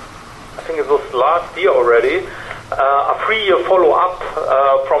 I think it was last year already, a 3-year follow-up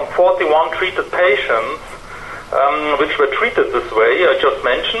from 41 treated patients which were treated this way, I just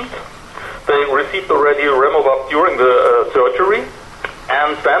mentioned. They received already Removap during the surgery,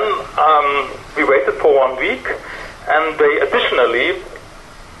 and then we waited for 1 week, and they additionally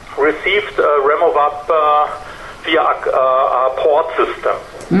received Removap via a port system.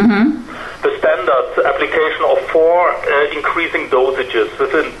 The standard application of 4 increasing dosages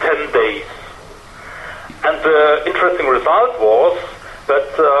within 10 days. And the interesting result was that,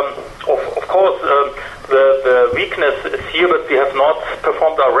 of course, the weakness is here that we have not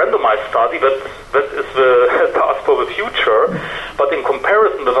performed a randomized study. That is the task for the future. But in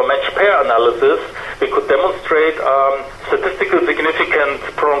comparison with a matched pair analysis, we could demonstrate statistically significant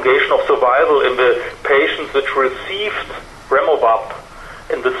prolongation of survival in the patients which received Removap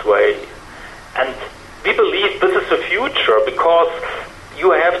in this way. And we believe this is the future, because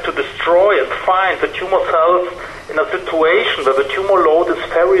you have to destroy and find the tumor cells in a situation where the tumor load is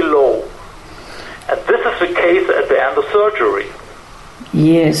very low. And this is the case at the end of surgery.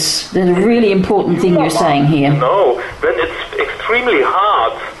 Yes, that's a really important thing you're saying here. No, then it's extremely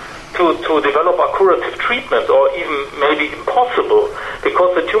hard to develop a curative treatment, or even maybe impossible,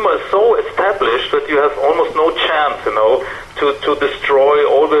 because the tumor is so established that you have almost no chance, to destroy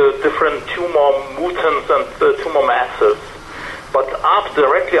all the different tumor mutants and tumor masses. But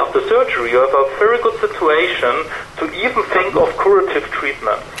directly after surgery, you have a very good situation to even think of curative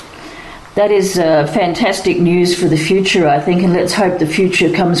treatment. That is fantastic news for the future, I think, and let's hope the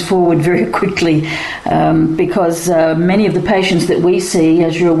future comes forward very quickly, because many of the patients that we see,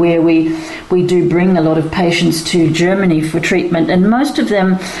 as you're aware, we do bring a lot of patients to Germany for treatment, and most of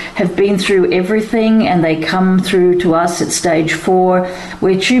them have been through everything, and they come through to us at stage 4,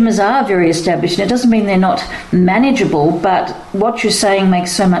 where tumours are very established. And it doesn't mean they're not manageable, but what you're saying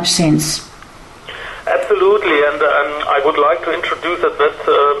makes so much sense. Absolutely, and I would like to introduce at that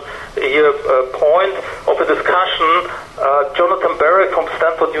point of a discussion Jonathan Barrett from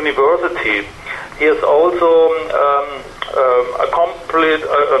Stanford University. He has also accompanied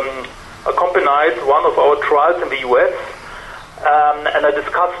one of our trials in the US, and I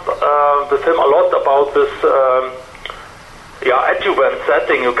discussed with him a lot about this adjuvant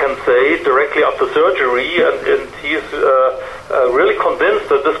setting, you can say, directly after surgery, and he's really convinced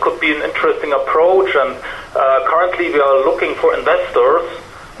that this could be an interesting approach, and currently we are looking for investors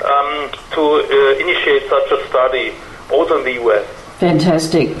to initiate such a study, also in the US.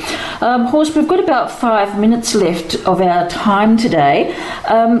 Fantastic. Horst, we've got about 5 minutes left of our time today.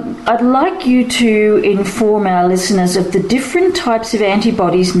 I'd like you to inform our listeners of the different types of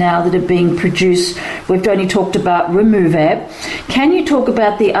antibodies now that are being produced. We've only talked about Removap. Can you talk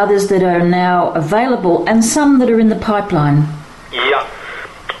about the others that are now available and some that are in the pipeline? Yeah,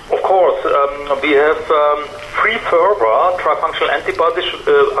 of course. We have 3 further trifunctional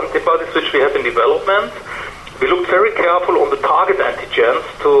antibodies which we have in development. We looked very careful on the target antigens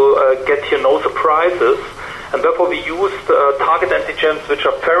to get here no surprises, and therefore we used target antigens which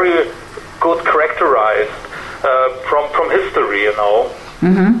are very good characterized from history, you know.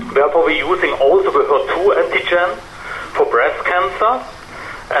 Mm-hmm. Therefore, we're using also the HER2 antigen for breast cancer,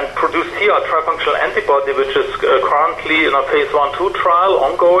 and produced here a trifunctional antibody, which is currently in a phase 1/2 trial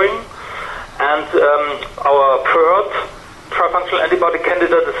ongoing. And our third trifunctional antibody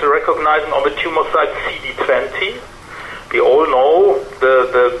candidate is recognizing on the tumor site CD20. We all know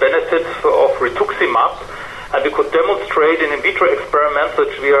the benefits of rituximab, and we could demonstrate in vitro experiments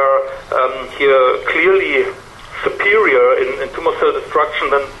that we are here clearly superior in tumor cell destruction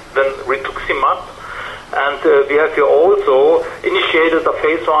than rituximab. And we have here also initiated a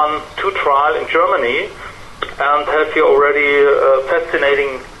phase 1/2 trial in Germany, and have here already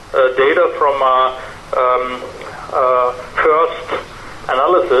fascinating data from first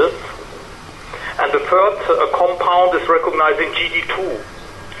analysis. And the third compound is recognizing GD2.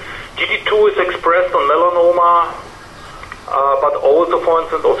 GD2 is expressed on melanoma, but also, for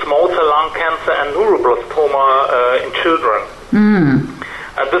instance, of small cell lung cancer and neuroblastoma in children. Mm.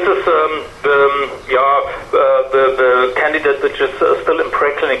 And this is the candidate which is still in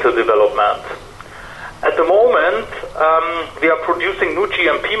preclinical development. At the moment, we are producing new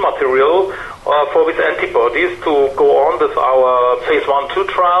GMP material for these antibodies to go on with our phase 1/2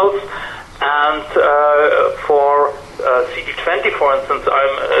 trials. And for CD20, for instance,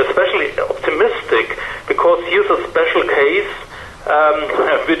 I'm especially optimistic because here's a special case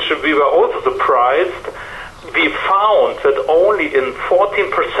which we were also surprised. We found that only in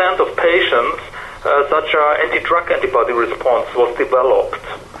 14% of patients such an anti-drug antibody response was developed.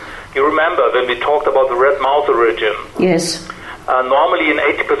 You remember when we talked about the red mouse origin? Yes. Normally in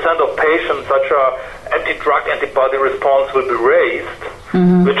 80% of patients such an anti-drug antibody response will be raised,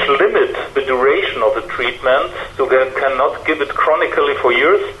 mm-hmm. which limit the duration of the treatment, so they cannot give it chronically for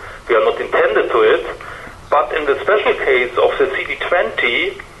years. We are not intended to it. But in the special case of the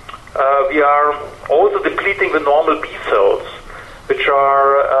CD20, we are also depleting the normal B cells, which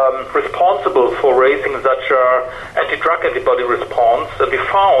are responsible for raising such an anti-drug antibody response. And we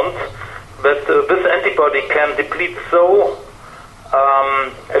found that this antibody can deplete so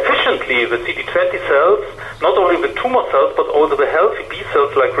efficiently the CD20 cells, not only the tumor cells, but also the healthy B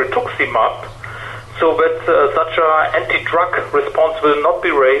cells like rituximab, so that such an anti-drug response will not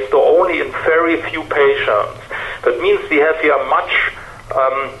be raised or only in very few patients. That means we have here a much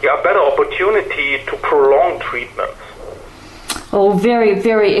better opportunity to prolong treatment. Oh, very,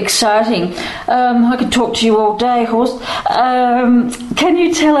 very exciting. I could talk to you all day, Horst. Can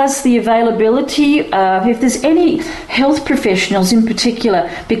you tell us the availability, if there's any health professionals in particular,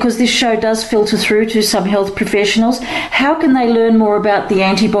 because this show does filter through to some health professionals, how can they learn more about the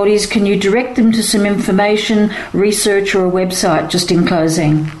antibodies? Can you direct them to some information, research, or a website, just in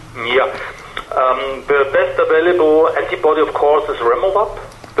closing? Yeah. The best available antibody, of course, is Removap,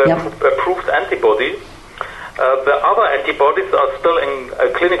 the approved antibody. The other antibodies are still in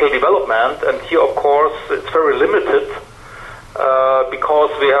clinical development, and here, of course, it's very limited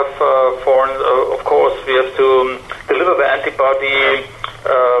because we have, we have to deliver the antibody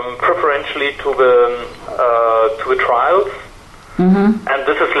preferentially to the trials, mm-hmm. and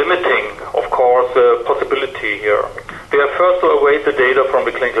this is limiting, of course, the possibility here. We have first to await the data from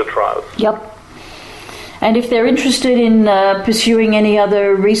the clinical trials. Yep. And if they're interested in pursuing any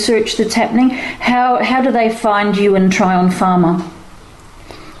other research that's happening, how do they find you and Trion Pharma?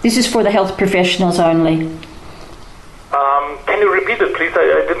 This is for the health professionals only. Can you repeat it, please? I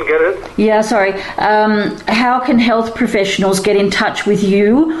didn't get it. Yeah, sorry. How can health professionals get in touch with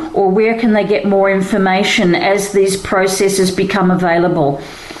you, or where can they get more information as these processes become available?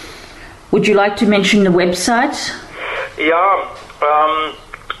 Would you like to mention the website? Yeah.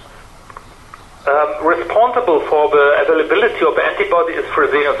 Responsible for the availability of the antibody is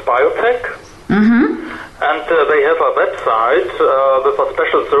Fresenius Biotech, mm-hmm. and they have a website with a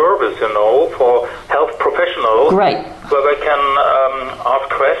special service, for health professionals, right. where they can ask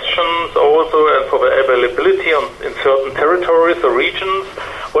questions also, and for the availability in certain territories or regions.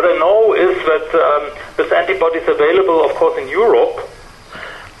 What I know is that this antibody is available, of course, in Europe,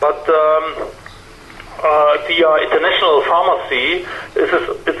 but via international pharmacy,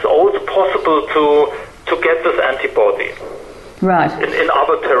 it's also possible to get this antibody, right, in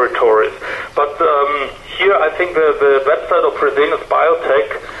other territories. But here, I think the website of Fresenius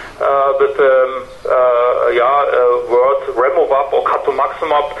Biotech with the words Removap or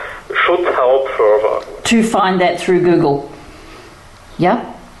Catumaximab should help further. To find that through Google. Yeah.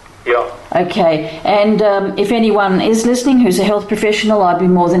 Yeah. Okay, and if anyone is listening who's a health professional, I'd be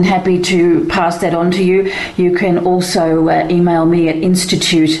more than happy to pass that on to you. You can also email me at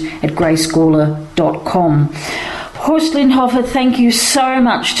institute@graceschooler.com. Horst Lindhofer, thank you so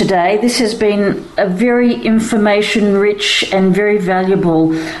much today. This has been a very information-rich and very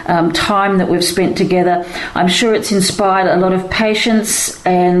valuable time that we've spent together. I'm sure it's inspired a lot of patients,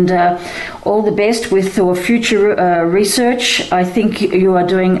 and all the best with your future research. I think you are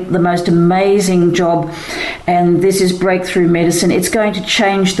doing the most amazing job, and this is breakthrough medicine. It's going to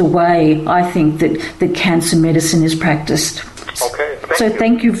change the way, I think, that cancer medicine is practiced. Okay,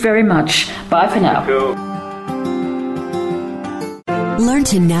 thank you very much. Bye for now. Learn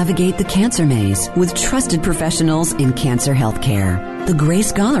to navigate the cancer maze with trusted professionals in cancer healthcare. The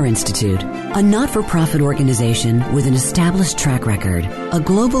Grace Goller Institute, a not-for-profit organization with an established track record, a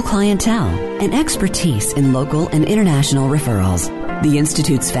global clientele, and expertise in local and international referrals. The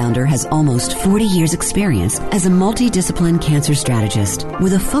Institute's founder has almost 40 years' experience as a multidisciplined cancer strategist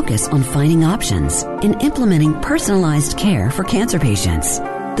with a focus on finding options and implementing personalized care for cancer patients.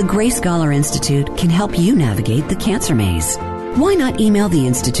 The Grace Goller Institute can help you navigate the cancer maze. Why not email the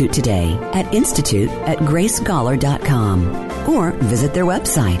Institute today at institute@gracegoller.com or visit their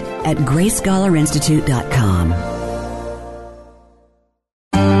website at gracegollerinstitute.com.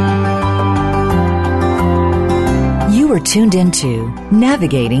 You are tuned into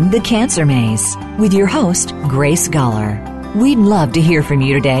Navigating the Cancer Maze with your host, Grace Goller. We'd love to hear from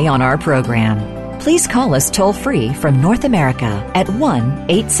you today on our program. Please call us toll-free from North America at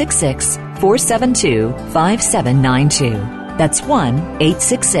 1-866-472-5792. That's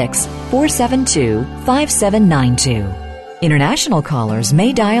 1-866-472-5792. International callers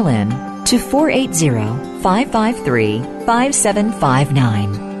may dial in to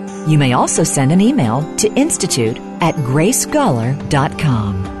 480-553-5759. You may also send an email to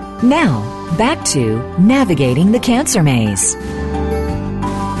institute@gracegoller.com. Now, back to Navigating the Cancer Maze.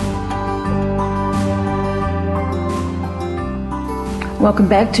 Welcome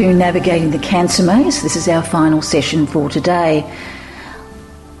back to Navigating the Cancer Maze. This is our final session for today.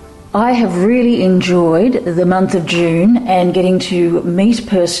 I have really enjoyed the month of June and getting to meet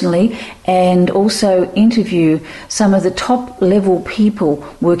personally and also interview some of the top-level people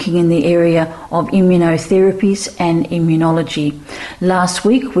working in the area of immunotherapies and immunology. Last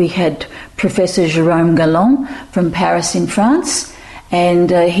week we had Professor Jérôme Galland from Paris in France, and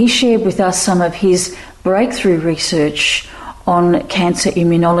he shared with us some of his breakthrough research on cancer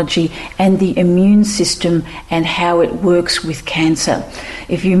immunology and the immune system and how it works with cancer.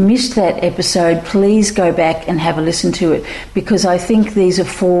 If you missed that episode, please go back and have a listen to it, because I think these are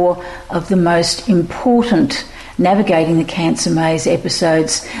four of the most important Navigating the Cancer Maze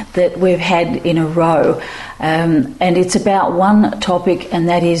episodes that we've had in a row. And it's about one topic, and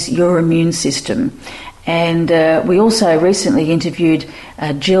that is your immune system. And we also recently interviewed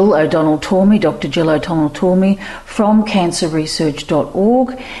Jill O'Donnell-Tormey, Dr. Jill O'Donnell-Tormey from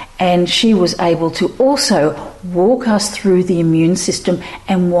cancerresearch.org, and she was able to also walk us through the immune system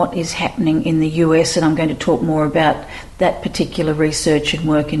and what is happening in the US, and I'm going to talk more about that particular research and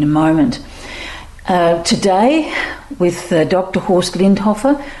work in a moment. Today, with Dr. Horst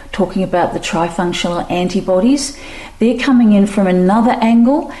Lindhofer, talking about the trifunctional antibodies. They're coming in from another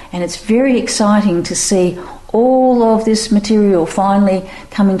angle, and it's very exciting to see all of this material finally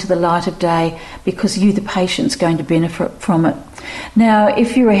coming to the light of day, because you, the patient's going to benefit from it. Now,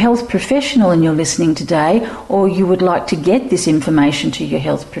 if you're a health professional and you're listening today, or you would like to get this information to your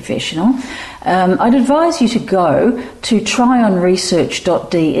health professional, I'd advise you to go to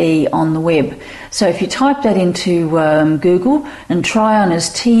trionresearch.de on the web. So if you type that into Google, and Trion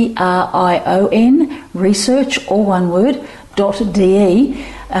is TRION, research, all one word, .de,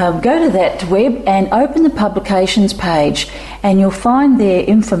 go to that web and open the publications page, and you'll find there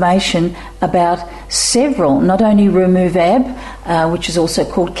information about several, not only Removab, which is also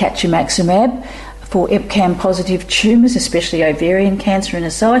called Catchimazumab, for EpCAM-positive tumours, especially ovarian cancer and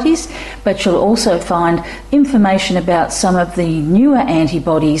ascites, but you'll also find information about some of the newer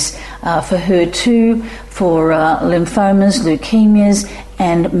antibodies for HER2, for lymphomas, leukemias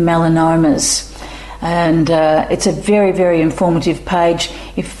and melanomas. And it's a very, very informative page.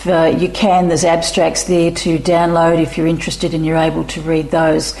 If you can, there's abstracts there to download if you're interested and you're able to read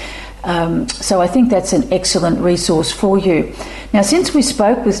those. So I think that's an excellent resource for you. Now, since we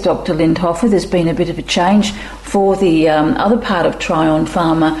spoke with Dr. Lindhofer, there's been a bit of a change for the other part of Trion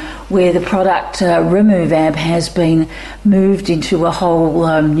Pharma, where the product Removab has been moved into a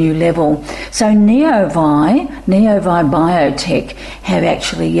whole new level. So Neovi Biotech have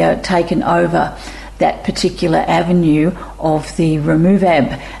actually taken over that particular avenue of the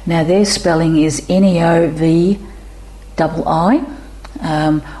Removab. Now, their spelling is Neovi.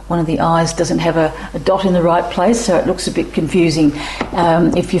 One of the eyes doesn't have a dot in the right place, so it looks a bit confusing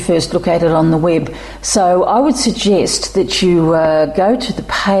if you first look at it on the web. So I would suggest that you go to the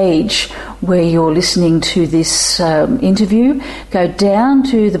page where you're listening to this interview, go down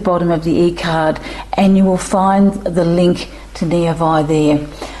to the bottom of the e-card, and you will find the link to Neovai there.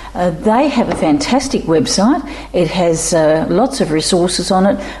 They have a fantastic website. It has lots of resources on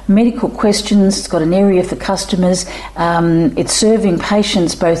it, medical questions, it's got an area for customers, it's serving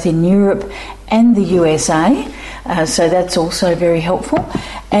patients both in Europe and the USA, so that's also very helpful.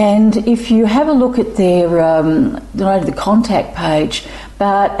 And if you have a look at their the contact page,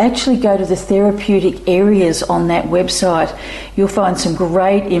 but actually go to the therapeutic areas on that website, you'll find some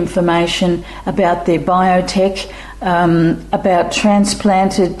great information about their biotech, about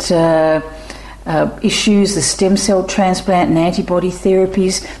transplanted issues, the stem cell transplant and antibody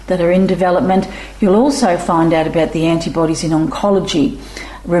therapies that are in development. You'll also find out about the antibodies in oncology,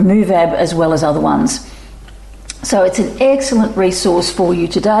 Removab as well as other ones. So it's an excellent resource for you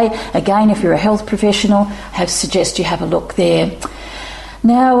today. Again, if you're a health professional, I suggest you have a look there.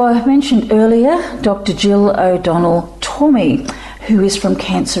 Now, I mentioned earlier Dr. Jill O'Donnell-Tormey, who is from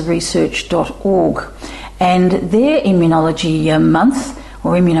cancerresearch.org. And their immunology month,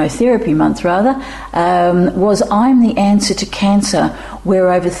 or immunotherapy month rather, was I'm the Answer to Cancer,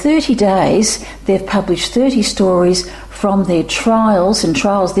 where over 30 days they've published 30 stories from their trials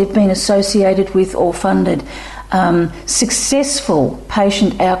they've been associated with or funded, successful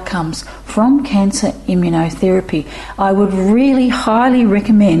patient outcomes from cancer immunotherapy. I would really highly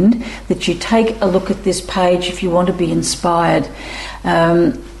recommend that you take a look at this page if you want to be inspired.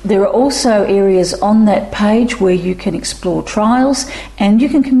 There are also areas on that page where you can explore trials and you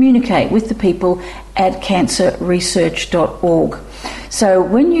can communicate with the people at cancerresearch.org. So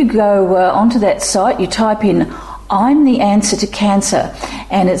when you go onto that site, you type in I'm the Answer to Cancer,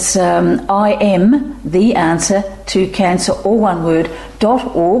 and it's I am the answer to cancer, all one word,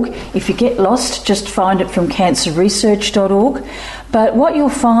 .org. If you get lost, just find it from cancerresearch.org. But what you'll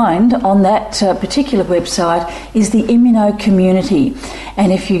find on that particular website is the immuno community.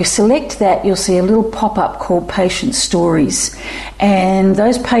 And if you select that, you'll see a little pop-up called Patient Stories. And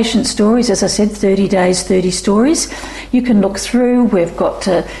those patient stories, as I said, 30 days, 30 stories, you can look through. We've got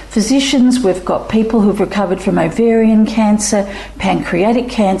physicians, we've got people who've recovered from ovarian cancer, pancreatic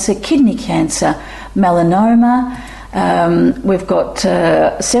cancer, kidney cancer, melanoma. We've got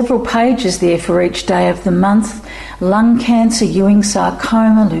several pages there for each day of the month. Lung cancer, Ewing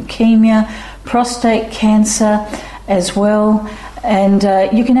sarcoma, leukemia, prostate cancer as well. And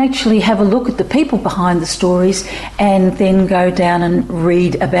you can actually have a look at the people behind the stories and then go down and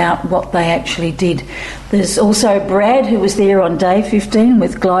read about what they actually did. There's also Brad, who was there on day 15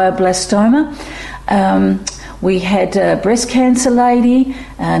 with glioblastoma. We had a breast cancer lady,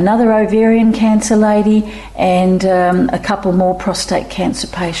 another ovarian cancer lady, and a couple more prostate cancer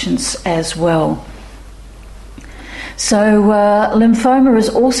patients as well. So lymphoma is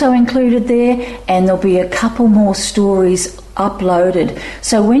also included there, and there'll be a couple more stories uploaded.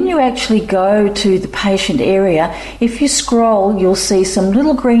 So when you actually go to the patient area, if you scroll, you'll see some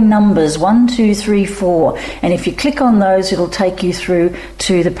little green numbers, 1, 2, 3, 4, and if you click on those, it'll take you through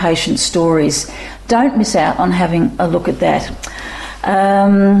to the patient stories. Don't miss out on having a look at that.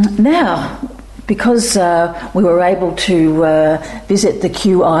 Now, because we were able to visit the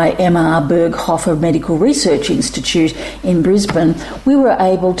QIMR Berghofer Medical Research Institute in Brisbane, we were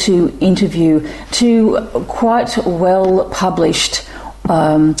able to interview two quite well-published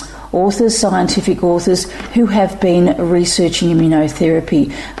authors, scientific authors, who have been researching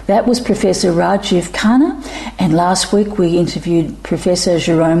immunotherapy. That was Professor Rajiv Khanna, and last week we interviewed Professor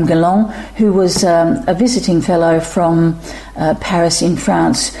Jérôme Galland, who was a visiting fellow from Paris in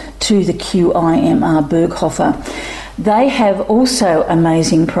France to the QIMR Berghofer. They have also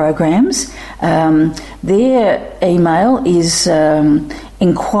amazing programs. Their email is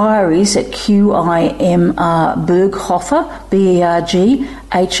inquiries at QIMR Berghofer,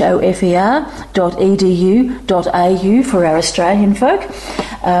 berghofer.edu.au for our Australian folk.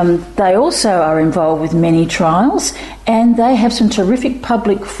 They also are involved with many trials, and they have some terrific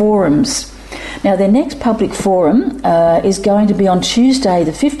public forums. Now, their next public forum is going to be on Tuesday,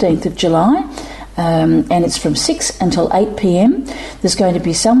 the 15th of July, and it's from 6 until 8 p.m. There's going to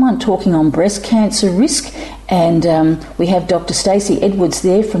be someone talking on breast cancer risk, and we have Dr. Stacey Edwards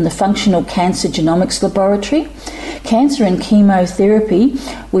there from the Functional Cancer Genomics Laboratory. Cancer and chemotherapy,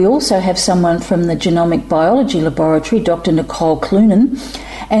 we also have someone from the Genomic Biology Laboratory, Dr. Nicole Clunan,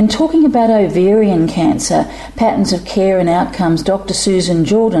 And talking about ovarian cancer, patterns of care and outcomes, Dr. Susan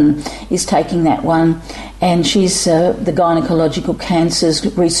Jordan is taking that one, and she's the Gynecological Cancers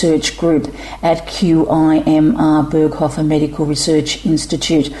Research Group at QIMR, Berghofer Medical Research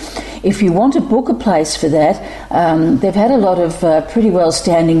Institute. If you want to book a place for that, they've had a lot of pretty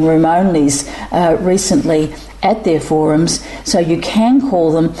well-standing room-onlys recently at their forums, so you can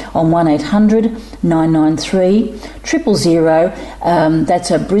call them on 1-800-993-000. That's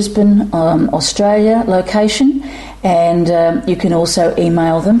a Brisbane, Australia location, and you can also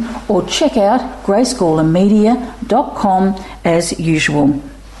email them or check out gracegawlermedia.com as usual.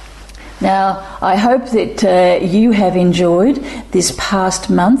 Now, I hope that you have enjoyed this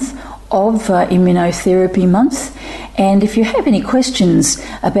past month of Immunotherapy Month, and if you have any questions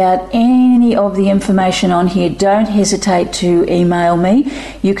about any of the information on here, don't hesitate to email me.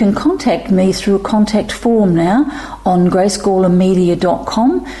 You can contact me through a contact form now on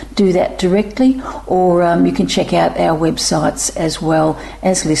gracegawlermedia.com. Do that directly, or you can check out our websites as well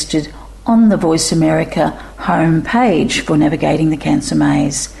as listed on the Voice America homepage for Navigating the Cancer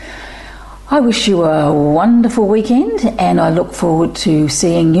Maze. I wish you a wonderful weekend, and I look forward to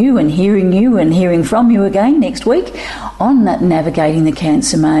seeing you and hearing from you again next week on Navigating the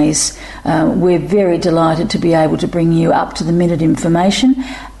Cancer Maze. We're very delighted to be able to bring you up-to-the-minute information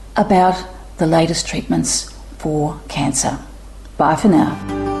about the latest treatments for cancer. Bye for now.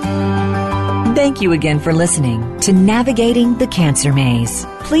 Thank you again for listening to Navigating the Cancer Maze.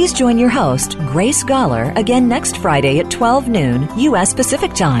 Please join your host, Grace Goller, again next Friday at 12 noon U.S.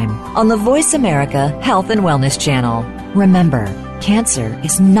 Pacific Time on the Voice America Health and Wellness Channel. Remember, cancer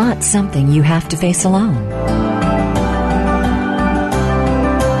is not something you have to face alone.